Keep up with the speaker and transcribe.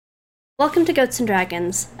Welcome to Goats and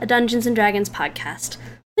Dragons, a Dungeons and Dragons podcast.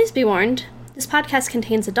 Please be warned, this podcast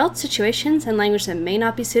contains adult situations and language that may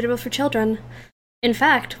not be suitable for children. In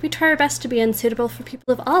fact, we try our best to be unsuitable for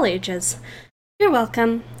people of all ages. You're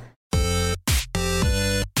welcome.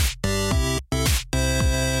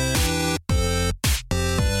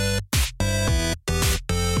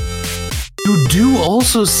 You do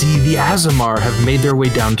also see the Azamar have made their way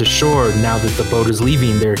down to shore now that the boat is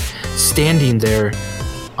leaving. They're standing there,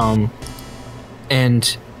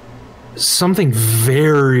 and something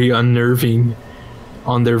very unnerving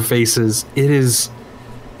on their faces. It is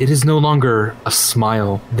no longer a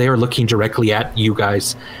smile. They are looking directly at you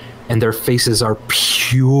guys, and their faces are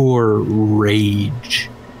pure rage.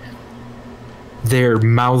 Their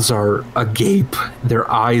mouths are agape, their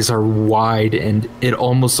eyes are wide, and it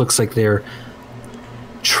almost looks like they're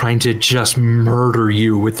trying to just murder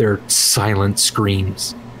you with their silent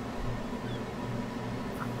screams.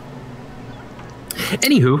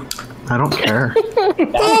 Anywho, I don't care.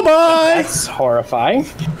 Bye-bye! That's horrifying.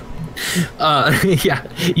 Yeah,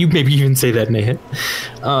 you maybe even say that, Nahit.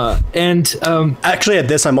 Actually, at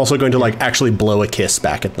this, I'm also going to actually blow a kiss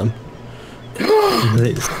back at them.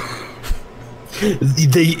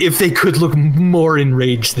 If they could look more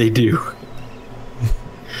enraged, they do.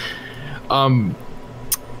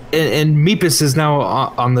 And Meepus is now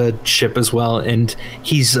on the ship as well, and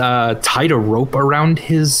he's tied a rope around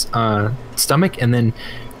his stomach, and then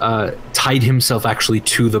tied himself actually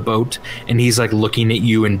to the boat, and he's looking at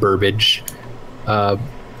you and Burbage,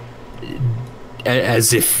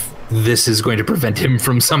 as if this is going to prevent him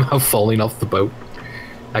from somehow falling off the boat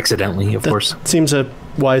accidentally. Of course, seems a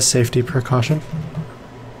wise safety precaution.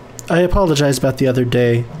 I apologize about the other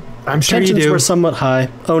day. I'm sure you do. Tensions were somewhat high.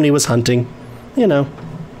 Oni was hunting, you know.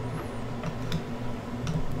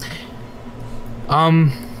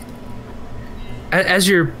 As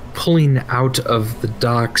you're pulling out of the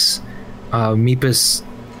docks, Meepus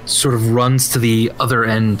sort of runs to the other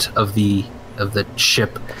end of the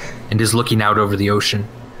ship and is looking out over the ocean.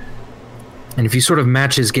 And if you sort of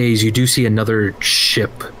match his gaze, you do see another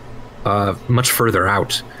ship much further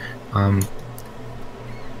out.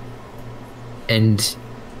 And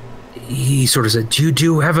he sort of said, do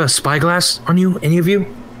you have a spyglass on you, any of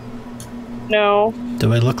you? No.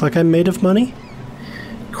 Do I look like I'm made of money?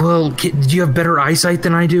 Well, do you have better eyesight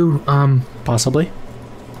than I do? Possibly.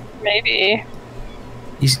 Maybe.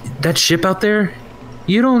 That ship out there,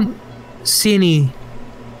 you don't see any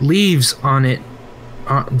leaves on it,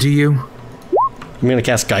 do you? I'm going to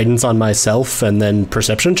cast guidance on myself and then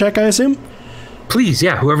perception check, I assume? Please,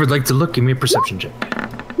 yeah. Whoever would like to look, give me a perception check.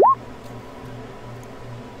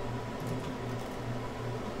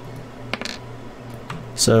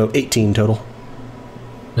 So 18 total.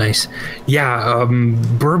 Nice. Yeah,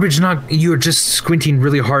 Burbage, you're just squinting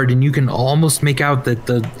really hard, and you can almost make out that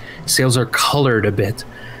the sails are colored a bit.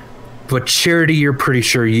 But Charity, you're pretty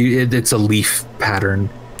sure it's a leaf pattern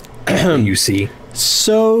you see.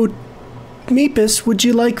 So, Meepus, would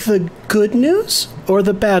you like the good news or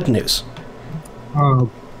the bad news? Oh,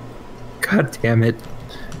 God damn it.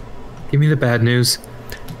 Give me the bad news.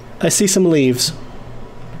 I see some leaves.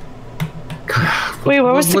 Wait,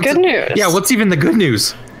 what was the good news? Yeah, what's even the good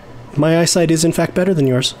news? My eyesight is in fact better than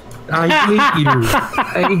yours. I hate you.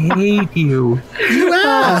 I hate you. You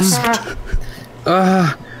asked.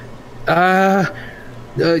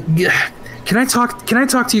 Can I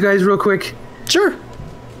talk to you guys real quick? Sure.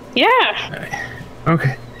 Yeah.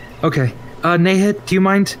 Okay. Nahit, do you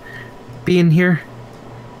mind being here?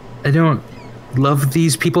 I don't love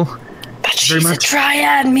these people. But she's a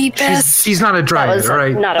dryad, Meepus. She's not a dryad, all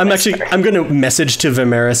right? I'm going to message to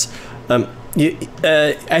Vimeris.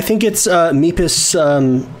 I think it's Meepus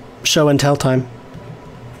show and tell time.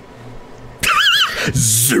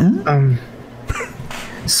 Zoom.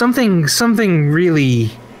 Something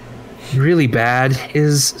really, really bad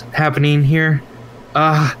is happening here.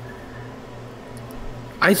 I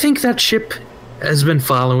think that ship has been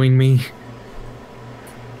following me.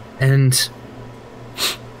 And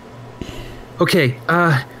okay,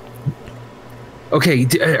 are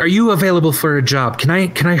you available for a job? Can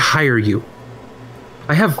I hire you?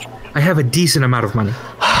 I have a decent amount of money.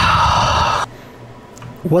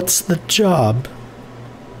 What's the job?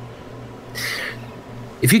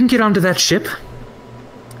 If you can get onto that ship,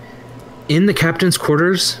 in the captain's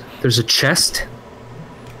quarters, there's a chest.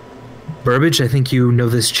 Burbage, I think you know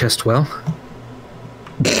this chest well.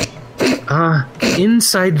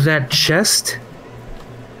 Inside that chest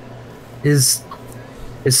is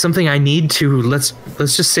something I need to, let's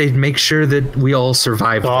just say, make sure that we all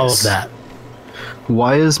survive all of that.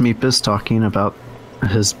 Why is Meepus talking about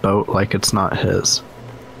his boat like it's not his?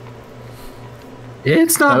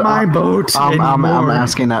 It's not my boat I'm anymore.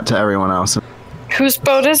 asking that to everyone else. Whose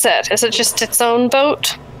boat is it? Is it just its own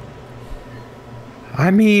boat?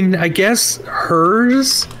 I mean, I guess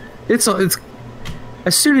hers. It's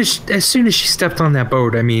as soon as she stepped on that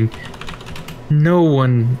boat. I mean, no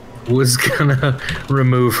one was gonna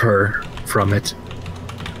remove her from it.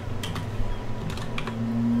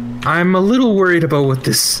 I'm a little worried about what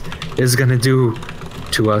this is gonna do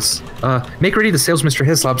to us. Make ready the sails, Mr.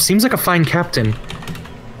 Hislop. Seems like a fine captain,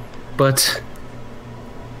 but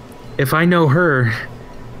if I know her.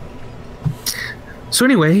 So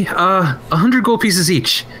anyway, 100 gold pieces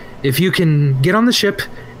each. If you can get on the ship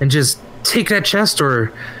and just take that chest,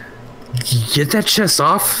 or get that chest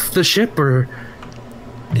off the ship, or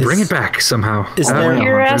bring it back somehow.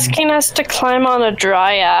 You're asking us to climb on a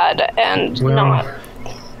dryad and not.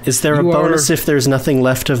 Is there a bonus if there's nothing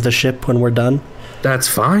left of the ship when we're done? That's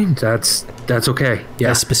fine. That's okay.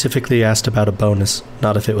 Yeah. I specifically asked about a bonus,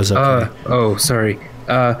 not if it was okay. Oh, sorry.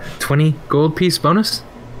 20 gold piece bonus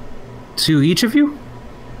to each of you,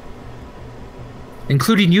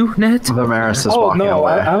 including you, Ned. Vimeris is walking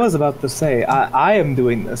away. I was about to say I am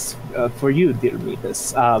doing this for you, dear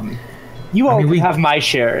Meepus. You all can have my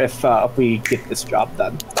share if we get this job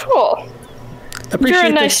done. Cool. You're a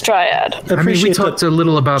nice dryad. I mean, we talked a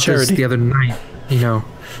little about this the other night.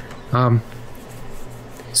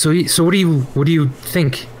 So what do you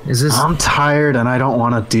think? Is this? I'm tired and I don't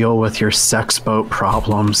want to deal with your sex boat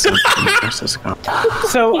problems. So,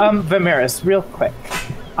 Vimeris, real quick,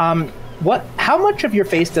 how much of your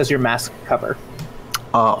face does your mask cover?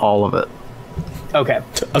 All of it. Okay.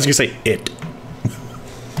 I was gonna say it.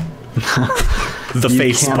 The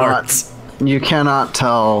face parts. You cannot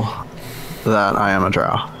tell that I am a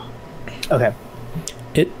drow. Okay.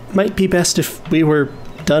 It might be best if we were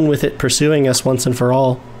done with it pursuing us once and for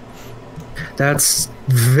all. That's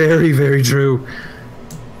very, very true.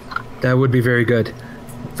 That would be very good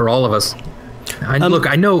for all of us. Look,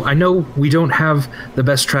 I know we don't have the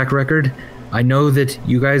best track record. I know that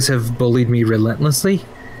you guys have bullied me relentlessly.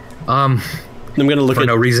 I'm gonna look for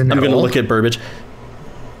no reason. I'm gonna look at Burbage.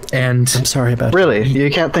 And I'm sorry about really,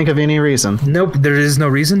 you can't think of any reason. Nope, there is no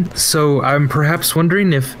reason. So I'm perhaps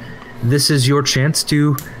wondering if this is your chance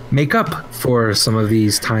to make up for some of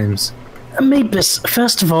these times. Meepus,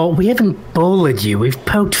 first of all, we haven't bullied you. We've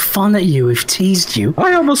poked fun at you. We've teased you.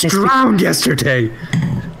 I almost drowned yesterday.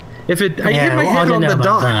 I hit my head on the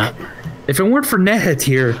dock. If it weren't for Nehet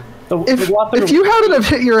here, if you hadn't have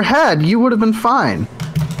hit your head, you would have been fine.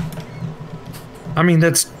 I mean,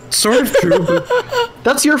 that's sort of true. But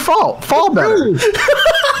that's your fault. Fall better.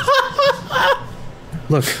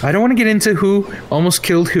 Look, I don't want to get into who almost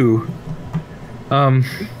killed who.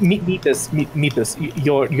 Meet this.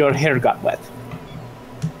 Your hair got wet.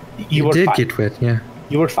 You were did fine. Get wet, yeah.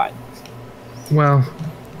 You were fine. Well,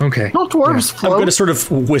 okay. No dwarves float. I'm going to sort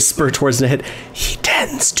of whisper towards Nahid. He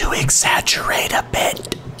tends to exaggerate a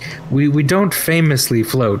bit. We don't famously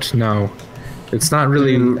float, no. It's not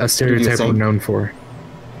really a stereotype we're known for.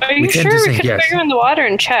 Are you sure we could figure in the water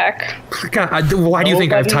and check? God, why do you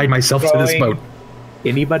think I've tied myself to this boat?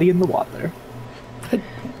 Anybody in the water?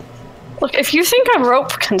 Look, if you think a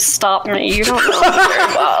rope can stop me, you don't know me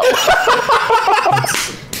very well.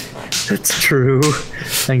 That's true,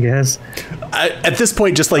 I guess. At this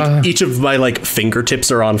point, just like each of my fingertips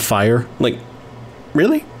are on fire. Like,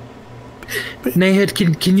 really?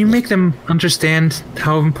 Nahid, can you make them understand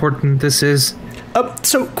how important this is?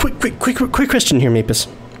 So quick question here, Meepus.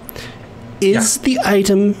 Is the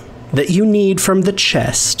item that you need from the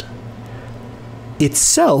chest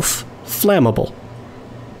itself flammable?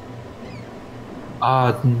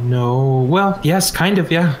 No. Well, yes, kind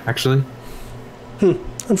of, yeah, actually.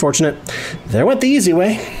 Unfortunate. There went the easy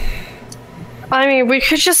way. I mean, we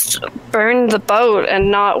could just burn the boat and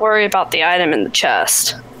not worry about the item in the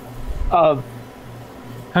chest.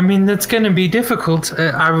 I mean, that's going to be difficult.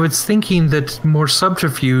 I was thinking that more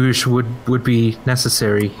subterfuge would be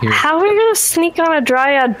necessary here. How are we going to sneak on a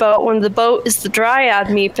dryad boat when the boat is the dryad,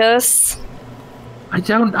 Meepus? I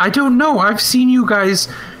don't know. I've seen you guys,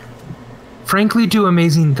 frankly, do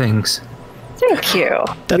amazing things. Thank you.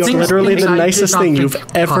 That's literally the nicest thing you've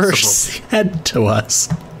ever said to us.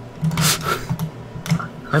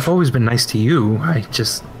 I've always been nice to you.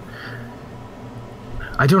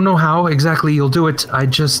 I don't know how exactly you'll do it. I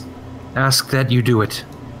just ask that you do it.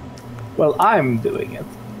 Well, I'm doing it.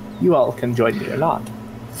 You all can join me or not.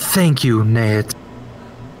 Thank you, Nahid.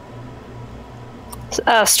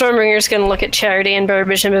 Stormbringer's gonna look at Charity and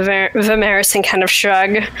Burbage and Vimeris and kind of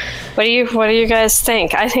shrug. What do you guys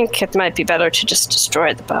think? I think it might be better to just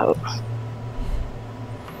destroy the boat.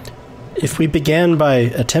 if we began by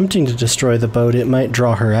attempting to destroy the boat, it might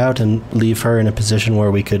draw her out and leave her in a position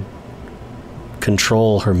where we could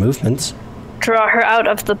control her movements. Draw her out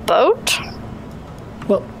of the boat?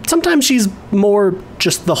 Well, sometimes she's more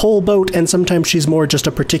just the whole boat, and sometimes she's more just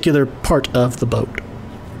a particular part of the boat.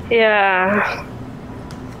 Yeah.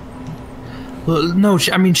 Well, no,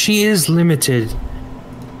 she is limited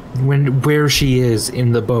where she is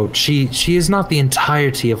in the boat. She is not the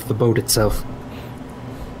entirety of the boat itself.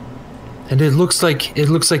 And it looks like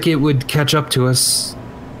it would catch up to us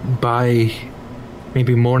by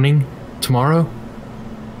maybe morning tomorrow.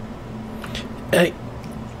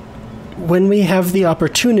 When we have the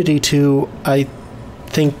opportunity to, I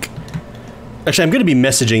think. Actually, I'm going to be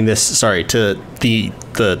messaging this. Sorry, to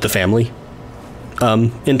the family.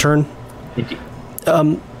 In turn.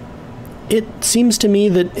 It seems to me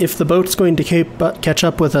that if the boat's going to catch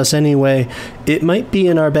up with us anyway, it might be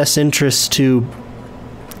in our best interest to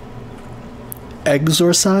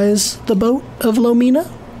exorcise the boat of Lomina.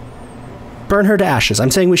 Burn her to ashes.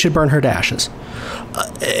 I'm saying we should burn her to ashes.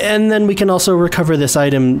 And then we can also recover this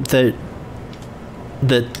item that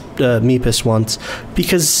Meepus wants.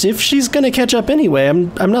 Because if she's going to catch up anyway,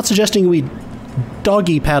 I'm not suggesting we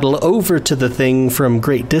doggy paddle over to the thing from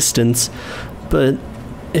great distance, but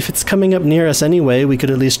if it's coming up near us anyway, we could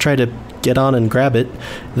at least try to get on and grab it.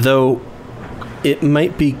 Though, it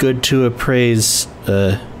might be good to appraise,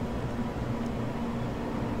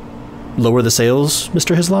 lower the sails,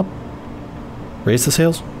 Mr. Hislop? Raise the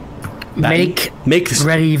sails? Make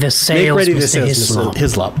ready the sails, Mr.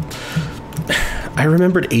 Hislop. I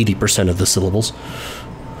remembered 80% of the syllables.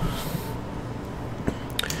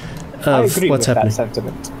 I agree what's with happening. that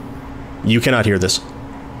sentiment. You cannot hear this.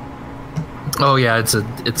 Oh yeah, it's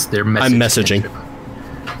their message. I'm messaging.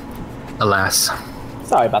 Alas.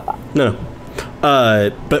 Sorry about that. No.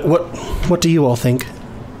 But what do you all think?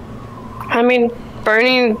 I mean,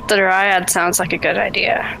 burning the Dryad sounds like a good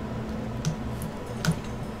idea.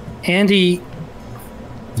 Andy,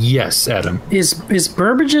 Yes, Adam. is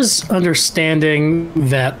Burbage's understanding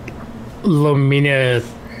that Lomina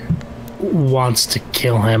wants to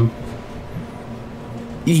kill him?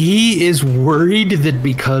 He is worried that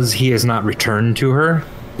because he has not returned to her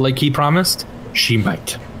like he promised, she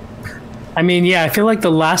might. I mean, yeah, I feel like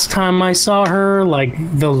the last time I saw her, like,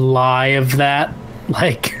 the lie of that,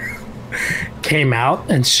 like, came out,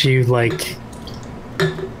 and she, like...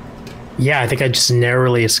 Yeah, I think I just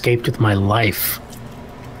narrowly escaped with my life.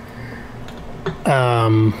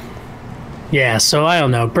 Yeah, so I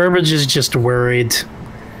don't know. Burbage is just worried.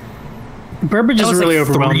 Burbage is really like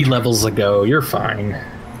overwhelmed. 3 levels ago. You're fine.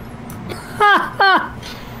 I'm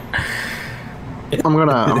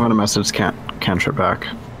gonna message Cantrip back.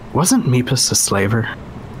 Wasn't Meepus a slaver?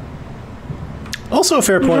 Also a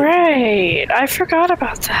fair point. Right. I forgot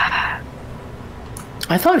about that.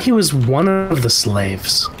 I thought he was one of the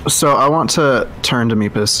slaves. So I want to turn to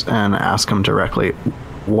Meepus and ask him directly,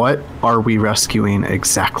 what are we rescuing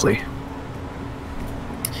exactly?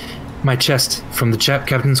 My chest from the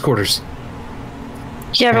captain's quarters.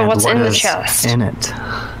 Yeah, but And what's what in the is chest? in it?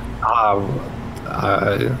 I'll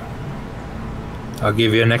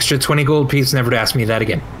give you an extra 20 gold piece, never to ask me that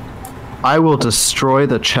again. I will destroy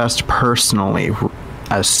the chest personally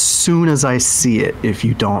as soon as I see it if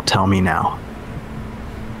you don't tell me now.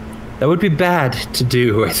 That would be bad to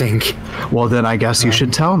do, I think. Well, then I guess you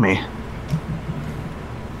should tell me.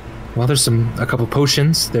 Well, there's a couple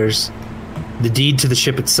potions. There's the deed to the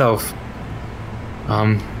ship itself.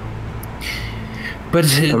 But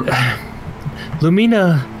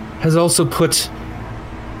Lumina has also put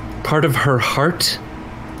part of her heart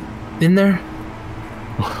in there.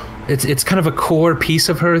 It's kind of a core piece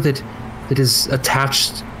of her that is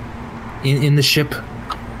attached in the ship,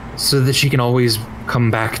 so that she can always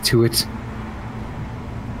come back to it.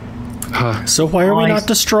 So why are we not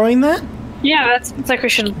destroying that? Yeah, that seems like we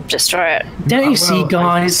should destroy it. Don't you see,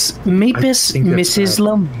 guys? Meepus misses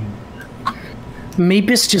Lomina.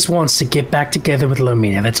 Meepus just wants to get back together with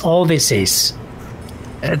Lomina. That's all this is.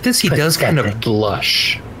 At this, he does kind of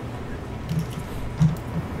blush.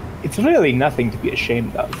 It's really nothing to be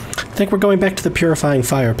ashamed of. I think we're going back to the purifying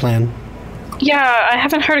fire plan. Yeah, I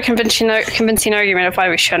haven't heard a convincing argument of why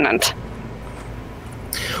we shouldn't.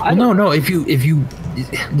 Well, no. If you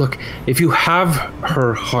look, if you have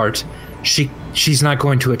her heart, she's not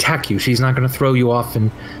going to attack you. She's not going to throw you off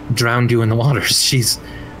and drown you in the waters. She's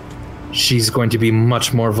going to be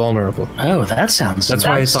much more vulnerable. Oh, that sounds. That's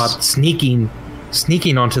why I thought sneaking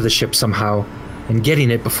onto the ship somehow and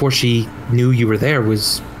getting it before she knew you were there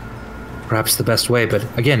was perhaps the best way. But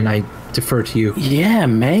again, I defer to you. Yeah,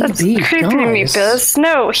 maybe. That's creepy, guys. Meepus.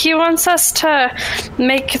 No, he wants us to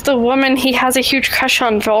make the woman he has a huge crush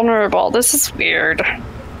on vulnerable. This is weird.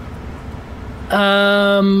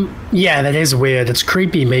 Yeah, that is weird. It's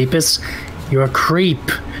creepy, Meepus. You're a creep.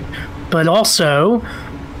 But also,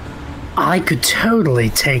 I could totally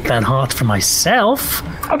take that heart for myself.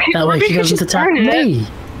 Okay, That way she doesn't attack me.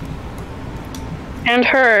 And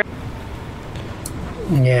her.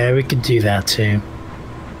 Yeah, we could do that too.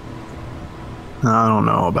 I don't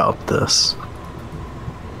know about this.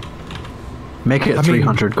 Make it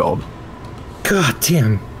 300 gold God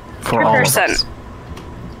damn. for all of person. us.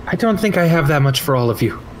 I don't think I have that much for all of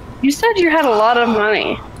you. You said you had a lot of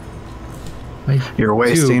money. You're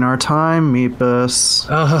wasting our time, Meepus.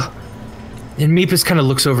 And Meepus kind of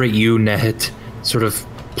looks over at you, Nehet, sort of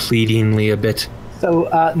pleadingly a bit. So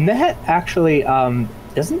Nehet actually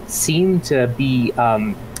doesn't seem to be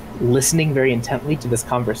listening very intently to this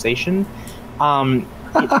conversation. It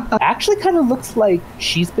actually kind of looks like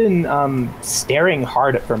she's been staring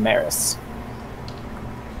hard at Vermeris.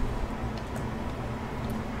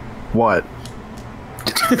 What?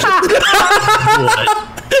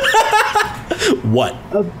 What?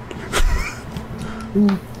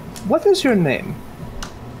 What is your name?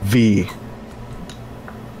 V.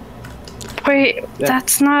 Wait,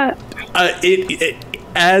 that's not.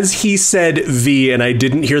 As he said V, and I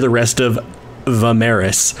didn't hear the rest of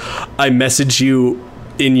Vimeris, I message you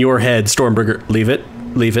in your head, Stormbringer. Leave it.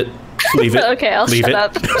 Leave it. Leave it. Okay, I'll leave shut it.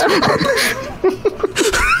 up.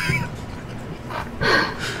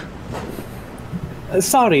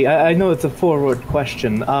 Sorry, I know it's a forward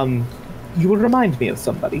question. You will remind me of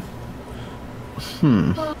somebody.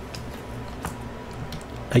 I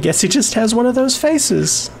guess he just has one of those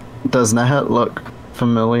faces. Does Nehet look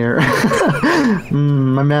familiar?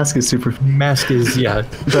 My mask is super. Mask is, yeah,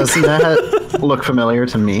 Does Nehet look familiar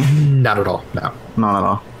to me? not at all, no. Not at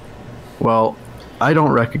all. Well, I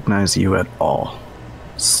don't recognize you at all.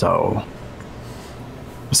 So,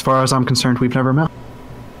 as far as I'm concerned, we've never met.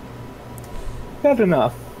 Fair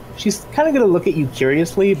enough. She's kind of going to look at you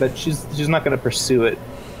curiously, but she's not going to pursue it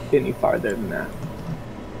any farther than that.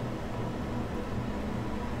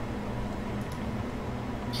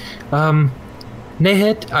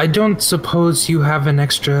 Nehet, I don't suppose you have an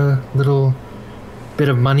extra little bit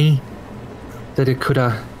of money that it could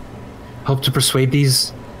help to persuade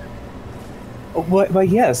these Well,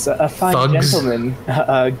 yes, a fine thugs? gentleman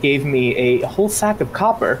gave me a whole sack of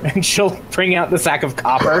copper, and she'll bring out the sack of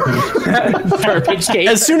copper for a pitch case.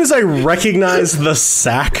 As soon as I recognize the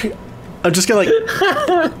sack, I'm just gonna like,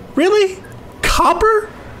 really? Copper?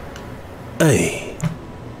 Hey.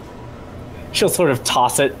 She'll sort of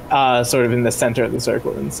toss it sort of in the center of the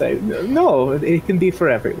circle and say, no, it can be for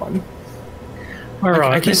everyone. All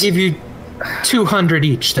right. I can give you 200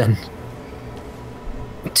 each then.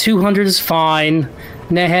 200 is fine.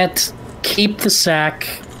 Nehet, keep the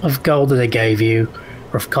sack of gold that I gave you,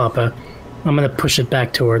 or of copper. I'm going to push it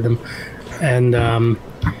back toward them. And,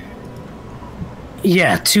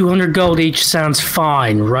 yeah, 200 gold each sounds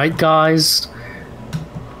fine, right, guys?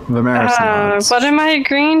 Vimeris nods. What am I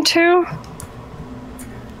agreeing to?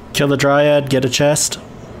 Kill the dryad, get a chest.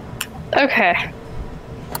 Okay.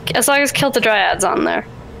 As long as Kill the Dryad's on there.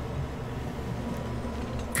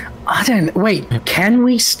 I don't... Wait, can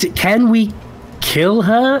we kill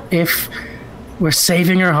her if we're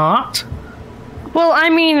saving her heart? Well, I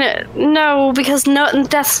mean, no, because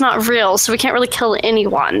death's not real, so we can't really kill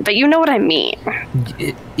anyone. But you know what I mean.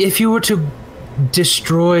 If you were to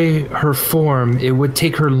destroy her form, it would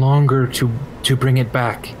take her longer to bring it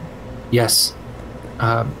back. Yes.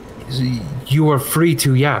 You are free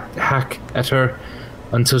to, hack at her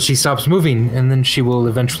until she stops moving, and then she will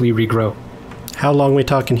eventually regrow. How long we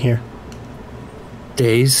talking here?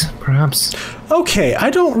 Days, perhaps? Okay, I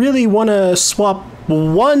don't really want to swap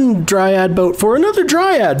one dryad boat for another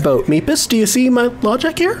dryad boat, Meepus. Do you see my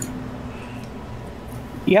logic here?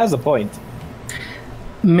 He has a point.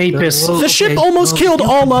 Meepus. The ship almost killed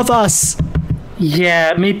all of us.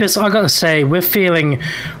 Yeah, Meepus, I gotta say, we're feeling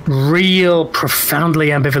real profoundly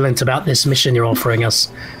ambivalent about this mission you're offering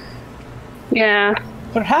us. Yeah.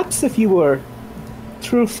 Perhaps if you were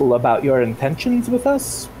truthful about your intentions with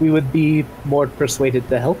us, we would be more persuaded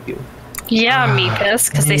to help you. Yeah, Meepus,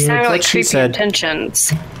 because they sound like she creepy said.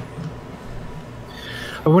 intentions.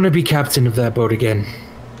 I want to be captain of that boat again.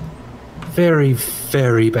 Very,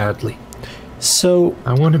 very badly. So,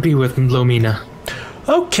 I want to be with Lomina.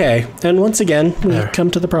 okay, and once again, we There. come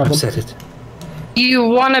to the I've problem. said it. You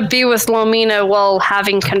want to be with Lomina while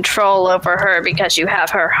having control over her because you have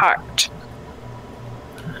her heart.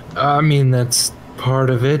 I mean, that's part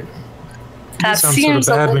of it. Okay, and once again, we come to the problem. I want to be captain of that boat again. Very, very badly. I want to be with Lomina. So, I want to be with Lomina. There. I've said it. okay, and once again, we come to the problem. I mean, that's part of it. That sounds seems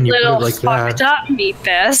sort of bad a when you put it little like fucked that. up,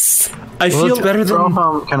 Meepus. I Well, feel it's better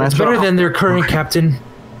than it's better than their current captain.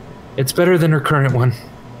 It's better than her current one.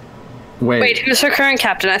 Wait, who's her current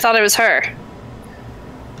captain? I thought it was her.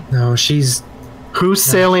 No, she's. Who's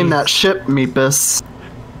sailing that ship, Meepus?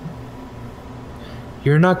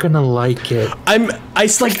 You're not gonna like it.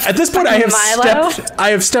 like at this point I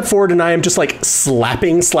have stepped forward and I am just like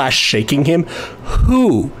slapping/shaking him.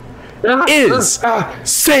 Who is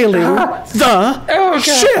sailing the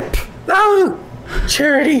ship? Oh,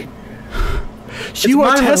 Charity. You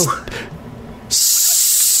are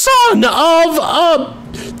son of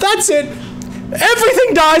that's it.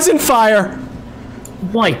 Everything dies in fire.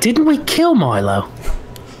 Why didn't we kill Milo?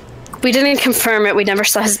 We didn't confirm it. We never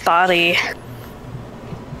saw his body.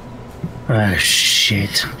 Oh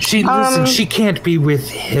shit! Listen. She can't be with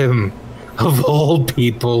him, of all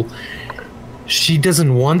people. She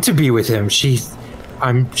doesn't want to be with him.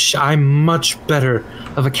 I'm much better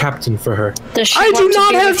of a captain for her. I do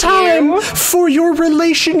not have time for your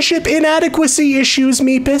relationship inadequacy issues,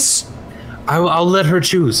 Meepus. I'll let her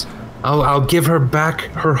choose. I'll give her back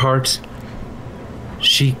her heart.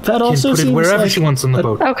 She can put it wherever she wants on the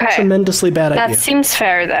boat. Okay. Tremendously bad idea. That seems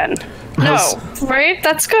fair then. No, right?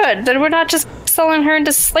 That's good. Then we're not just selling her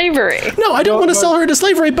into slavery. No, I don't want to sell her into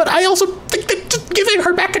slavery, but I also think that just giving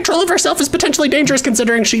her back control of herself is potentially dangerous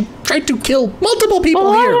considering she tried to kill multiple people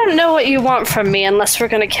Well, here. I don't know what you want from me unless we're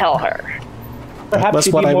going to kill her. Perhaps That's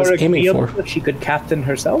she'd what be I was more aiming agreeable for. if she could captain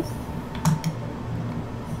herself.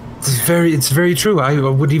 It's very true. I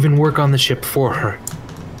would even work on the ship for her.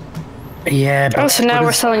 Yeah, Oh, but so now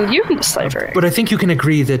we're selling you into slavery. But I think you can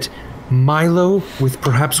agree that Milo, with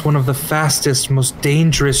perhaps one of the fastest, most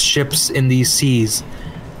dangerous ships in these seas,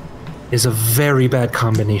 is a very bad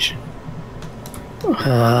combination.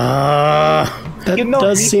 That You know,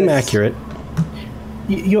 does seem Meepus. accurate.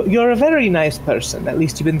 You're a very nice person. At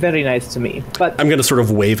least you've been very nice to me. But I'm going to sort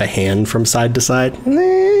of wave a hand from side to side.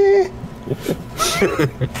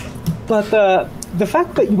 But the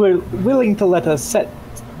fact that you were willing to let us set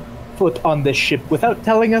foot on this ship without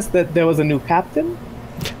telling us that there was a new captain.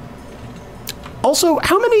 Also,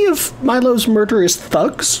 how many of Milo's murderous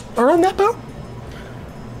thugs are on that boat?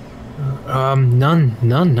 None.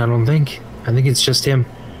 I don't think. I think it's just him.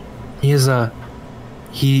 He is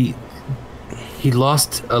he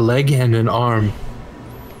lost a leg and an arm.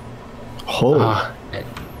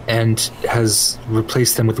 And has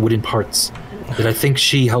replaced them with wooden parts that I think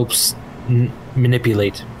she helps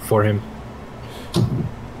manipulate for him.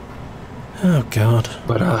 Oh, God.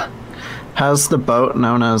 But Has the boat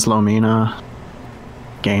known as Lomina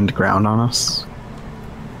gained ground on us?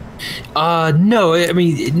 no, I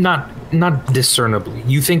mean not discernibly.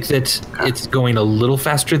 You think that it's going a little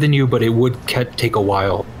faster than you, but it would take a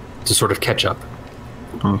while to sort of catch up.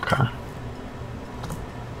 Okay.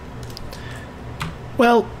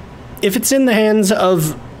 Well, if it's in the hands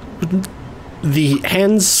of the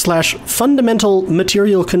hands/fundamental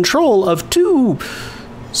material control of two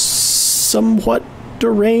somewhat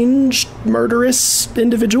deranged, murderous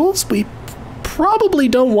individuals, we probably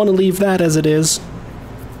don't want to leave that as it is.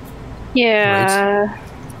 Yeah.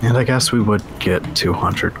 And I guess we would get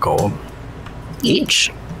 200 gold.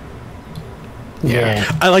 Each. yeah.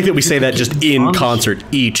 I like that we say that just in concert,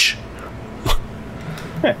 each.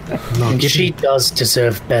 And she does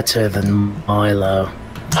deserve better than Milo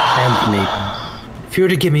and me. If you were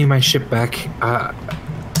to give me my ship back,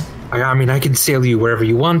 I mean, I can sail you wherever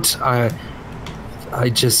you want.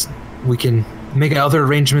 We can make other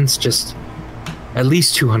arrangements. Just at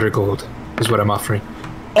least 200 gold is what I'm offering.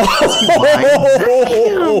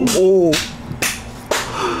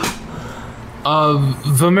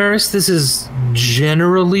 Vimeris, this is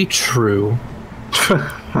generally true.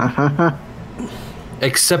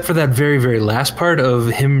 Except for that very, very last part of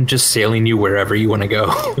him just sailing you wherever you want to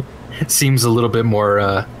go. Seems a little bit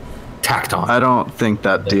more tacked on. I don't think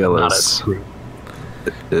that deal Not as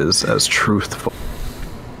is as truthful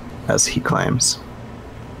as he claims.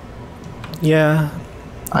 Yeah,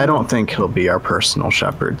 I don't think he'll be our personal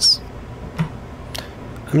shepherds.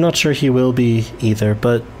 I'm not sure he will be either,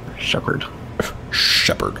 but Shepherd.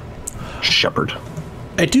 Shepherd.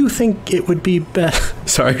 I do think it would be best.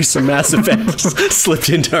 Sorry, some Mass Effect slipped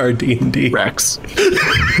into our D&D. Rex.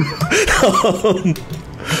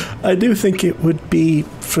 I do think it would be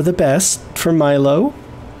for the best for Milo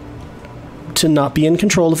to not be in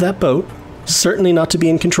control of that boat. Certainly not to be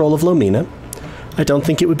in control of Lomina. I don't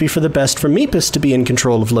think it would be for the best for Meepus to be in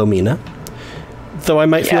control of Lomina. Though I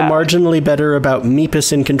might feel marginally better about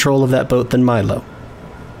Meepus in control of that boat than Milo.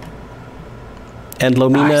 And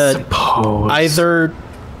Lomina either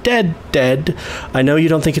dead. I know you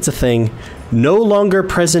don't think it's a thing, no longer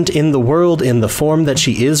present in the world in the form that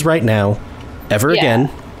she is right now, ever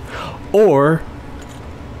again, or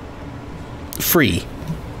free.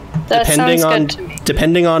 That sounds good to me.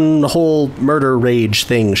 Depending on the whole murder rage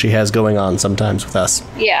thing she has going on sometimes with us.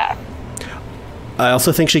 Yeah. I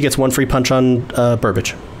also think she gets one free punch on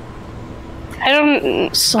Burbage.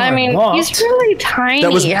 Sorry, he's really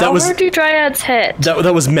tiny. How hard do dryads hit?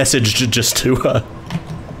 That was messaged just to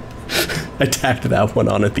I tacked that one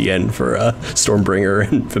on at the end for Stormbringer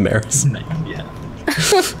and Vimeris. Yeah.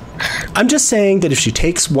 I'm just saying that if she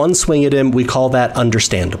takes one swing at him, we call that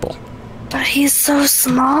understandable. But he's so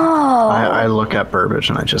small. I look at Burbage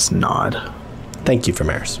and I just nod. Thank you,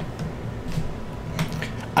 Vimeris.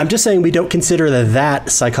 I'm just saying we don't consider that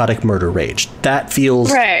psychotic murder rage. That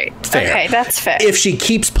feels right. fair. Okay, that's fair. If she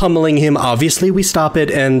keeps pummeling him, obviously we stop it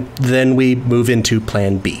and then we move into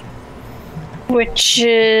plan B. Which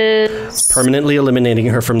is... permanently eliminating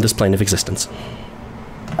her from this plane of existence.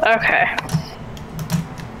 Okay.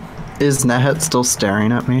 Is Nehet still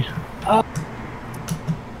staring at me?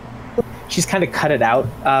 She's kind of cut it out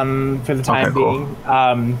for the time being.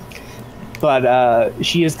 Cool. But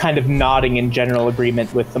she is kind of nodding in general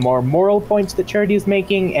agreement with the more moral points that Charity is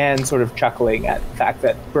making and sort of chuckling at the fact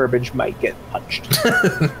that Burbage might get punched.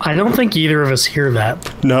 I don't think either of us hear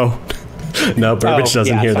that. No, Burbage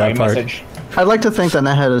doesn't hear that part. Message. I'd like to think that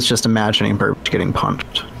Nehet is just imagining Burbage getting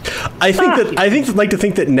punched. I think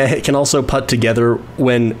that Nehet can also put together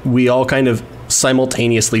when we all kind of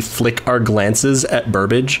simultaneously flick our glances at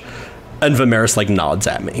Burbage, and Vimeris nods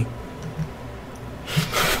at me.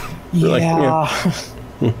 Yeah.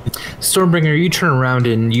 Stormbringer, you turn around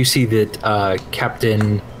and you see that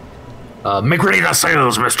Captain make ready the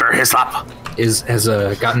sails, Mr. Hislop has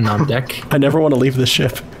gotten on deck. I never want to leave this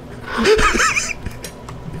ship.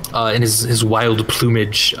 And his wild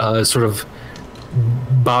plumage sort of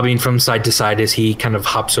bobbing from side to side as he kind of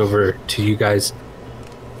hops over to you guys.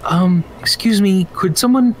 Excuse me, could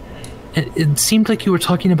someone... It seemed like you were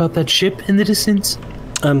talking about that ship in the distance.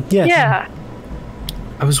 Yeah. Yeah.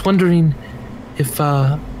 I was wondering if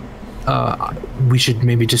we should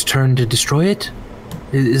maybe just turn to destroy it.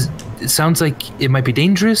 It sounds like it might be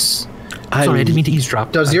dangerous. Sorry, I didn't mean to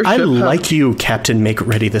eavesdrop. Does your I ship like you, Captain Make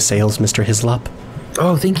Ready the Sails, Mr. Hislop.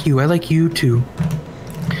 Oh, thank you. I like you too.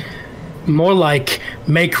 More like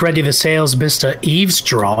make ready the sails, Mr.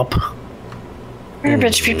 Eavesdrop.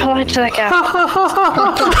 Burbage, be polite to that guy.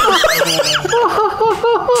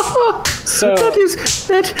 So That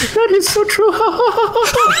is so true.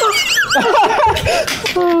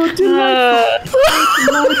 Oh, delightful.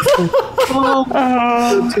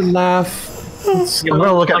 To laugh. I'm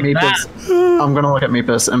gonna look at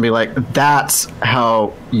Meepus and be like, "That's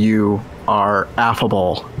how you are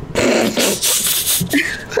affable."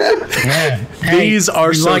 Yeah. These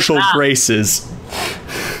are you like social that? graces.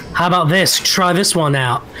 How about this? Try this one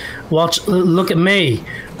out. Look at me.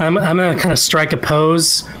 I'm gonna kind of strike a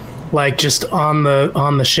pose, just on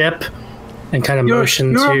the ship, and kind of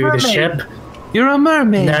motion to the ship. You're a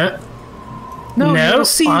mermaid. No, you're a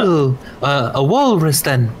seal. A walrus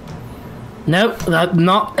then. Nope, I'm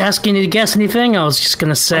not asking you to guess anything. I was just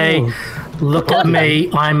gonna say, look at me.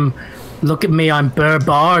 I'm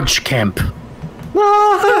Burbarge Kemp.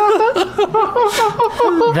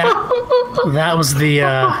 That was the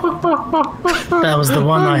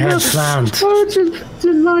one I had planned. Oh,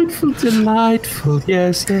 delightful.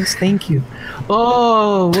 Yes, thank you.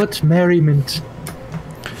 Oh, what merriment.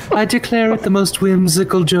 I declare it the most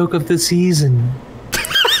whimsical joke of the season.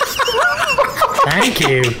 Thank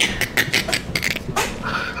you.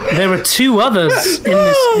 There were two others in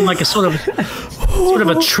this, a sort of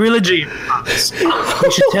a trilogy.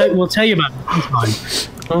 We'll tell you about it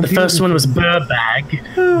sometime. The first one was Burbag,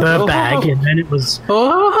 and then it was.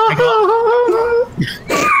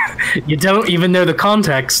 You don't even know the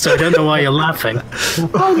context, so I don't know why you're laughing.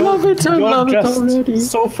 I love it. I love it already.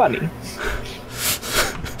 So funny.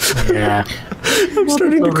 Yeah. I'm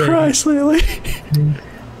starting to cry slightly.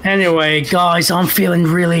 Anyway, guys, I'm feeling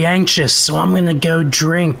really anxious, so I'm gonna go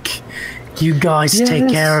drink. You guys take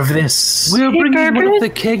care of this. We'll bring you one of the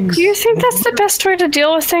kegs. Do you think that's the best way to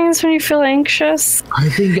deal with things when you feel anxious? I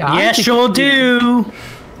think Sure do.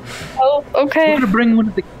 Oh, okay. We're going to bring one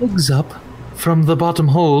of the kegs up from the bottom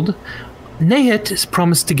hold. Nehet has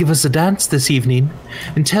promised to give us a dance this evening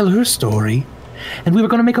and tell her story. And we were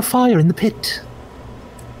going to make a fire in the pit.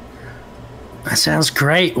 That sounds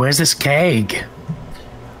great. Where's this keg?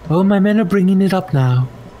 Oh, my men are bringing it up now.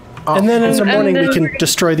 And then in the morning then we can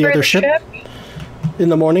destroy the other ship. In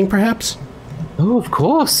the morning, perhaps? Oh, of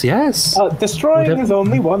course, yes. Destroying is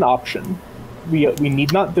only one option. We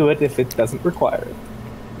need not do it if it doesn't require it.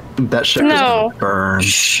 That ship is gonna burn.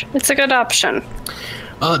 Shh, it's a good option.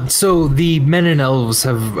 So the men and elves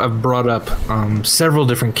have brought up several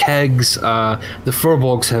different kegs. The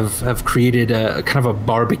Furbolgs have created a kind of a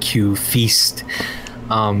barbecue feast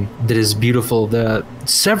that is beautiful.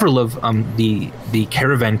 Several of the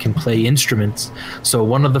caravan can play instruments. So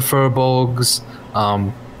one of the Furbolgs,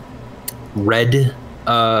 Red,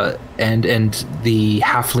 and the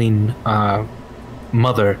halfling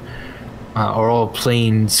mother are all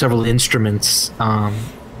playing several instruments.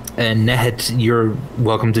 And Nehet, you're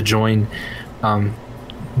welcome to join.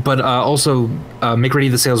 But also, Make Ready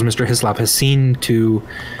the Sails, Mr. Hislop, has seen to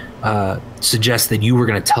suggest that you were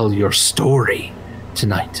going to tell your story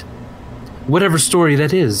tonight. Whatever story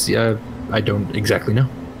that is, I don't exactly know.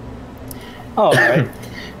 Oh, right.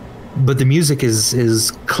 But the music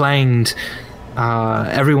is clanged.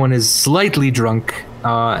 Everyone is slightly drunk,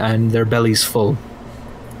 and their bellies full.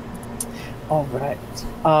 All right.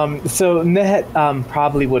 So Nehet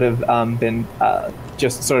probably would have been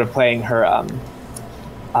just sort of playing her.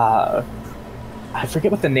 I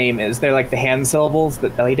forget what the name is. They're like the hand syllables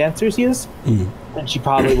that belly dancers use, and she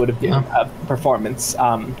probably would have given a performance,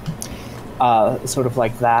 sort of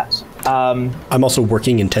like that. I'm also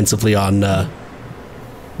working intensively on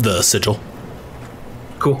the sigil.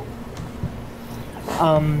 Cool.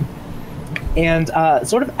 And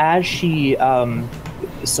sort of as she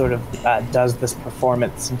sort of does this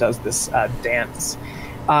performance and does this dance,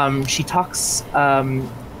 she talks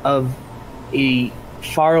of a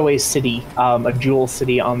faraway city, a jewel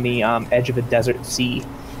city on the edge of a desert sea,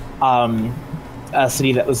 a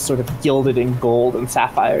city that was sort of gilded in gold and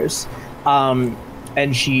sapphires,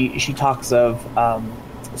 and she talks of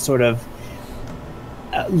sort of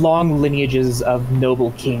long lineages of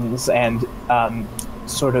noble kings and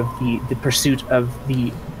sort of the pursuit of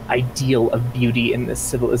the ideal of beauty in this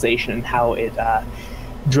civilization and how it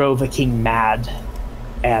drove a king mad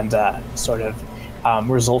and sort of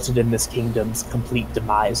resulted in this kingdom's complete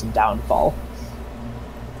demise and downfall.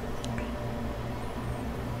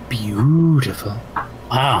 Beautiful.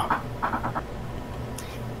 Wow.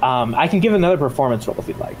 I can give another performance roll if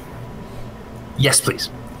you'd like. Yes, please.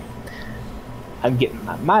 I'm getting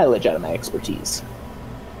my mileage out of my expertise.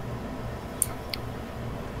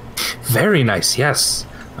 Very nice, yes.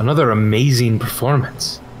 Another amazing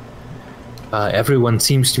performance. Everyone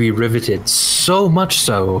seems to be riveted, so much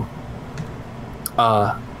so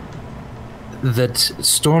that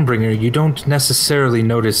Stormbringer, you don't necessarily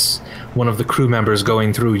notice one of the crew members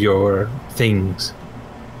going through your things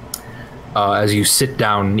as you sit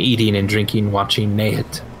down eating and drinking, watching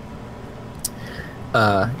Nehet.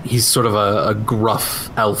 He's sort of a gruff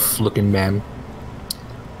elf-looking man.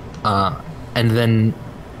 And then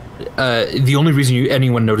the only reason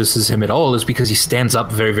anyone notices him at all is because he stands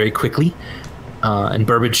up very, very quickly. And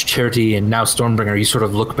Burbage, Charity, and now Stormbringer, you sort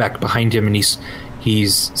of look back behind him, and he's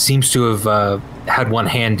seems to have had one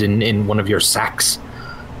hand in one of your sacks.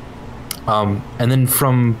 And then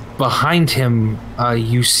from behind him,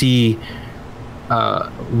 you see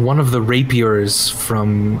one of the rapiers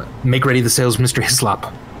from Make Ready the Sails, Mr.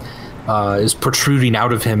 Hislop, is protruding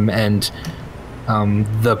out of him, and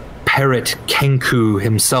the parrot Kenku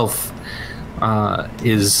himself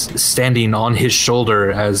is standing on his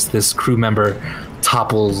shoulder as this crew member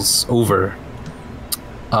topples over.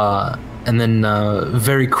 And then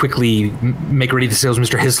very quickly, Make Ready the Sails,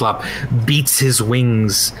 Mr. Hislop beats his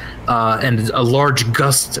wings, and a large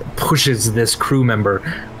gust pushes this crew member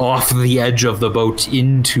off the edge of the boat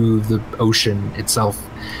into the ocean itself.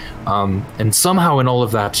 And somehow in all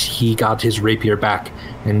of that, he got his rapier back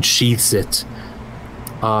and sheaths it,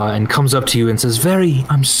 and comes up to you and says,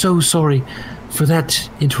 I'm so sorry for that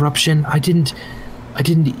interruption. I didn't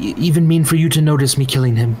even mean for you to notice me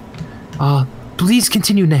killing him. Please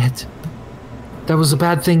continue, Nehet. That was a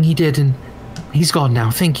bad thing he did, and he's gone now.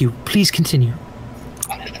 Thank you. Please continue.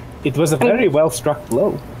 It was a very well struck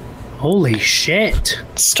blow. Holy shit.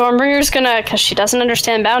 Stormbringer's gonna, because she doesn't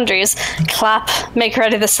understand boundaries, clap Make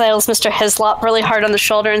Ready the Sails, Mr. Hislop, really hard on the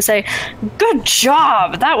shoulder and say, "Good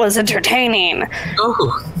job! That was entertaining."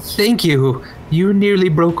 Oh, thank you. You nearly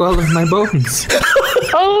broke all of my bones.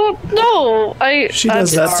 Oh, no! She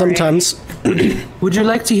does that sometimes. Would you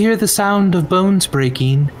like to hear the sound of bones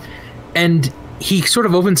breaking? And he sort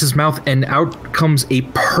of opens his mouth, and out comes a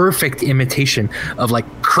perfect imitation of like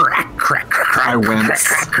crack, crack, crack, crack. I wince.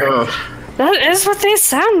 Crack, crack, crack. That is what they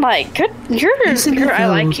sound like. Good, I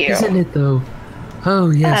like you. Isn't it though? Oh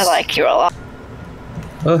yes. I like you a lot.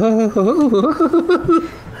 Oh,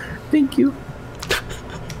 thank you.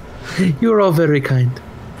 You're all very kind.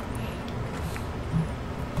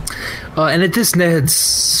 And at this, Ned's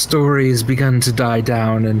story has begun to die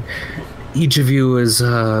down, and each of you is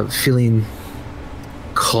feeling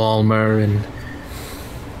calmer and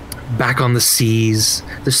back on the seas.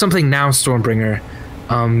 There's something now, Stormbringer,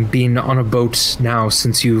 being on a boat now,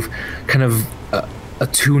 since you've kind of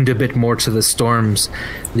attuned a bit more to the storms,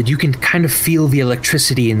 that you can kind of feel the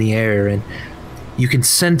electricity in the air, and you can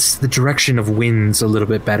sense the direction of winds a little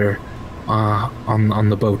bit better on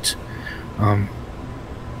the boat.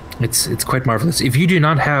 It's quite marvelous. If you do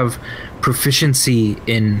not have proficiency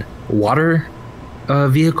in water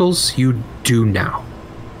vehicles, you do now.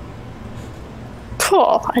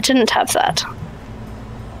 Cool. I didn't have that.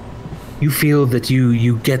 You feel that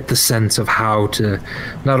you get the sense of how to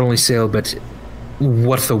not only sail, but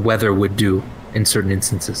what the weather would do in certain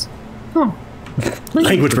instances. Oh.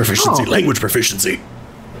 Language proficiency. Language proficiency.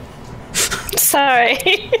 Sorry.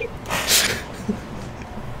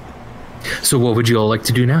 So what would you all like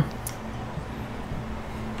to do now?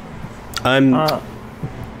 I'm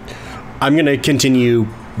gonna continue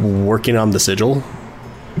working on the sigil.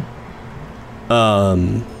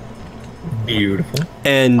 Beautiful.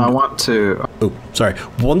 And I want to. Oh, sorry.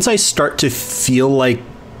 Once I start to feel like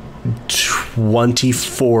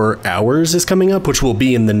 24 hours is coming up, which will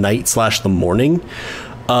be in the night / the morning.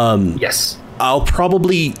 Yes. I'll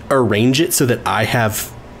probably arrange it so that I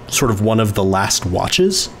have sort of one of the last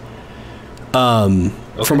watches from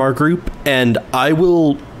our group, and I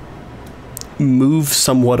will move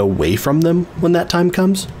somewhat away from them when that time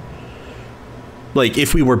comes. Like,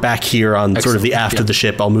 if we were back here on sort of the aft of the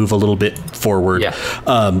ship, I'll move a little bit forward. Yeah.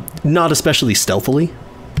 Not especially stealthily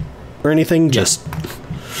or anything, just...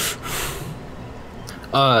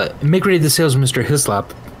 Make ready the sails, Mr.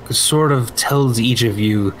 Hislop sort of tells each of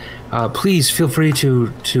you, please feel free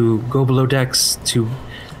to go below decks. To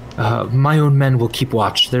my own men will keep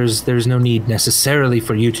watch. There's no need necessarily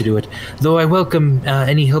for you to do it, though I welcome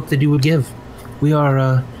any help that you would give. We are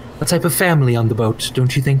a type of family on the boat,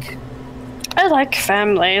 don't you think? I like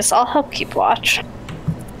families. I'll help keep watch.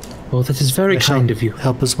 Well, that is very kind of you.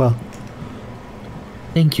 Help as well.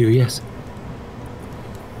 Thank you, yes.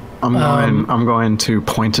 I'm going to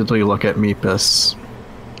pointedly look at Meepus.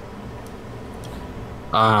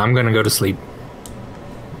 I'm going to go to sleep.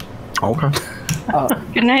 Okay.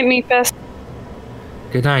 Good night, Meepus.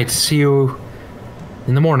 Good night. See you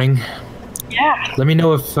in the morning. Yeah. Let me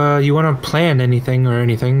know if you want to plan anything or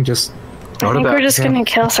anything. Just I think we're just gonna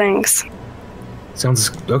kill things.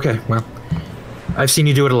 Sounds okay. Well, I've seen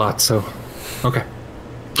you do it a lot, so okay.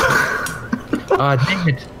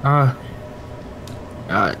 David.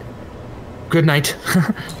 Good night.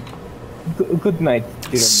 Good night.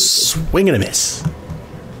 Swing and a miss.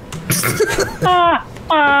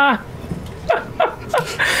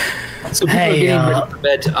 So people are getting ready for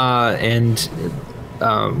bed, and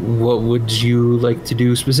what would you like to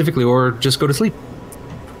do specifically, or just go to sleep?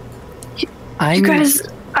 You guys,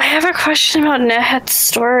 I have a question about Nehet's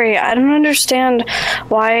story. I don't understand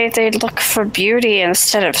why they look for beauty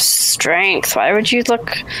instead of strength. Why would you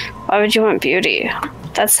want beauty?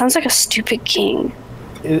 That sounds like a stupid king.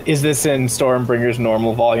 Is this in Stormbringer's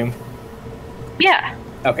normal volume? Yeah.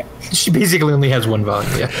 Okay. She basically only has one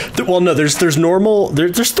volume, yeah. Well, no, there's normal,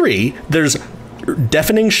 there's three. There's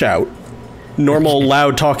deafening shout, normal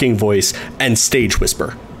loud talking voice, and stage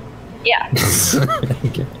whisper. Yeah.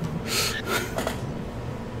 Okay.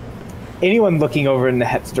 Anyone looking over in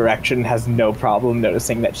Nehet's direction has no problem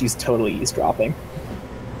noticing that she's totally eavesdropping.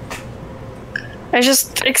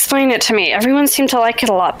 Just explain it to me. Everyone seemed to like it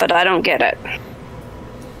a lot, but I don't get it.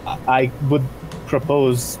 I would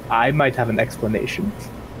propose I might have an explanation.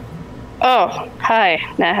 Oh, hi,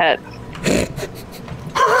 Nehet.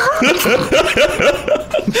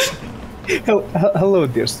 Hello,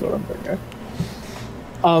 dear Stormbringer.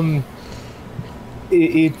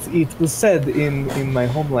 It was said in my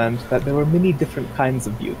homeland that there were many different kinds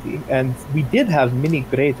of beauty, and we did have many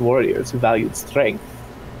great warriors who valued strength.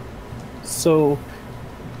 So,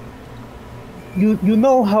 you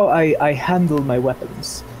know how I handle my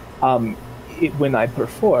weapons when I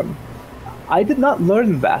perform. I did not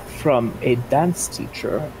learn that from a dance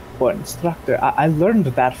teacher or instructor. I learned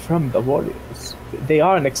that from the warriors. They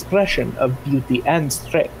are an expression of beauty and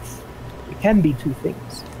strength. It can be two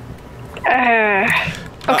things.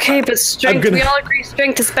 Okay, but strength. We all agree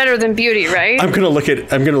strength is better than beauty, right? I'm gonna look at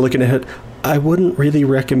it. I wouldn't really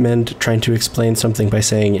recommend trying to explain something by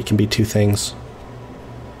saying it can be two things.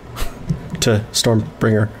 To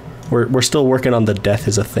Stormbringer, we're still working on the death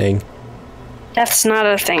is a thing. That's not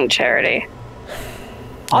a thing, Charity.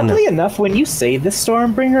 Oddly enough, when you say this,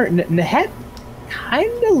 Stormbringer, Nehet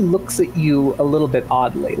kind of looks at you a little bit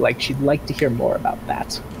oddly, like she'd like to hear more about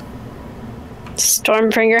that.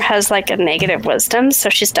 Stormbringer has like a negative wisdom, so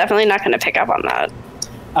she's definitely not going to pick up on that.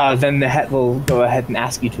 Then the het will go ahead and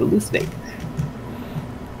ask you to elucidate.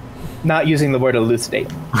 Not using the word elucidate.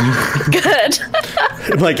 Good.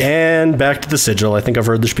 And back to the sigil. I think I've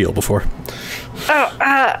heard the spiel before.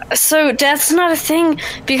 So death's not a thing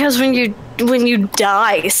because when you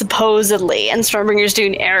die, supposedly, and Stormbringer's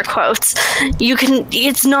doing air quotes,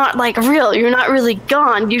 it's not like real. You're not really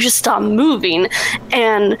gone. You just stop moving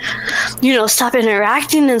and, stop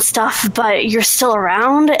interacting and stuff, but you're still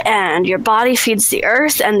around and your body feeds the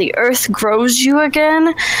earth and the earth grows you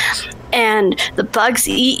again. And the bugs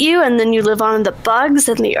eat you, and then you live on the bugs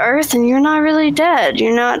and the earth, and you're not really dead.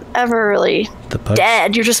 You're not ever really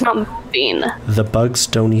dead. You're just not moving. The bugs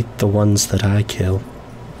don't eat the ones that I kill.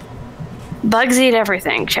 Bugs eat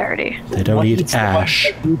everything, Charity. They don't eat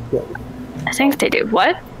ash. I think they do.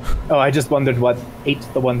 What? Oh, I just wondered what ate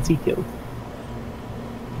the ones he killed.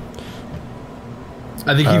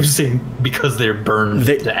 I think he was saying because they're burned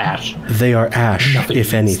to ash. They are ash,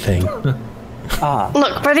 if anything.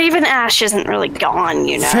 Look, but even ash isn't really gone,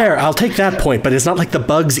 Fair, I'll take that point, but it's not like the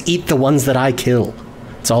bugs eat the ones that I kill.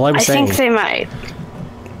 That's all I was saying. I think they might.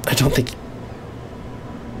 I don't think...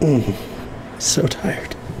 So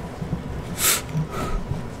tired.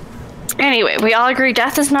 Anyway, we all agree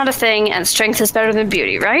death is not a thing and strength is better than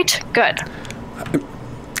beauty, right? Good.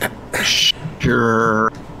 Sure.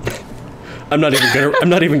 I'm not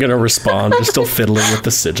even gonna respond. Just still fiddling with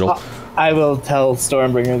the sigil. I will tell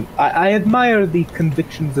Stormbringer, I admire the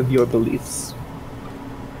convictions of your beliefs.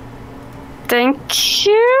 Thank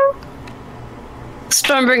you?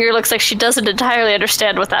 Stormbringer looks like she doesn't entirely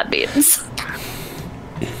understand what that means.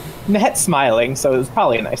 Nehet's smiling, so it was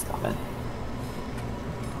probably a nice comment.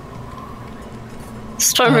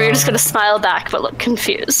 Stormbringer just gonna smile back but look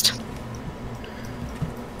confused.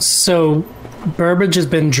 So, Burbage has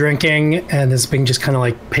been drinking and has been just kind of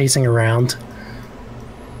like pacing around.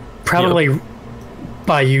 Probably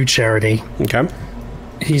by you, Charity. Okay.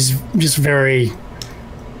 He's just very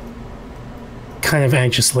kind of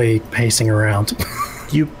anxiously pacing around.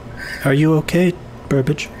 Are you okay,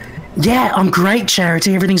 Burbage? Yeah, I'm great,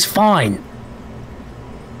 Charity. Everything's fine.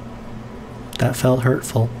 That felt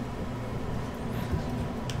hurtful.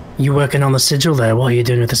 You working on the sigil there? What are you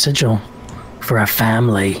doing with the sigil? For our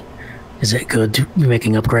family. Is it good to be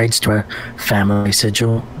making upgrades to our family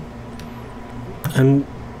sigil?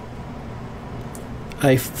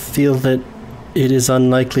 I feel that it is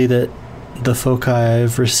unlikely that the foci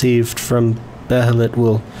I've received from Behelit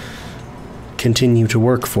will continue to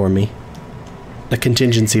work for me. A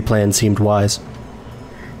contingency plan seemed wise.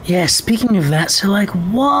 Yeah, speaking of that, so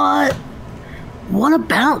what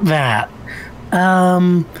about that?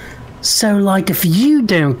 So if you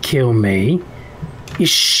don't kill me, is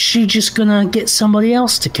she just gonna get somebody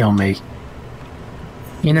else to kill me?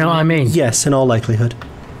 You know what I mean? Yes, in all likelihood.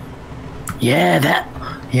 Yeah,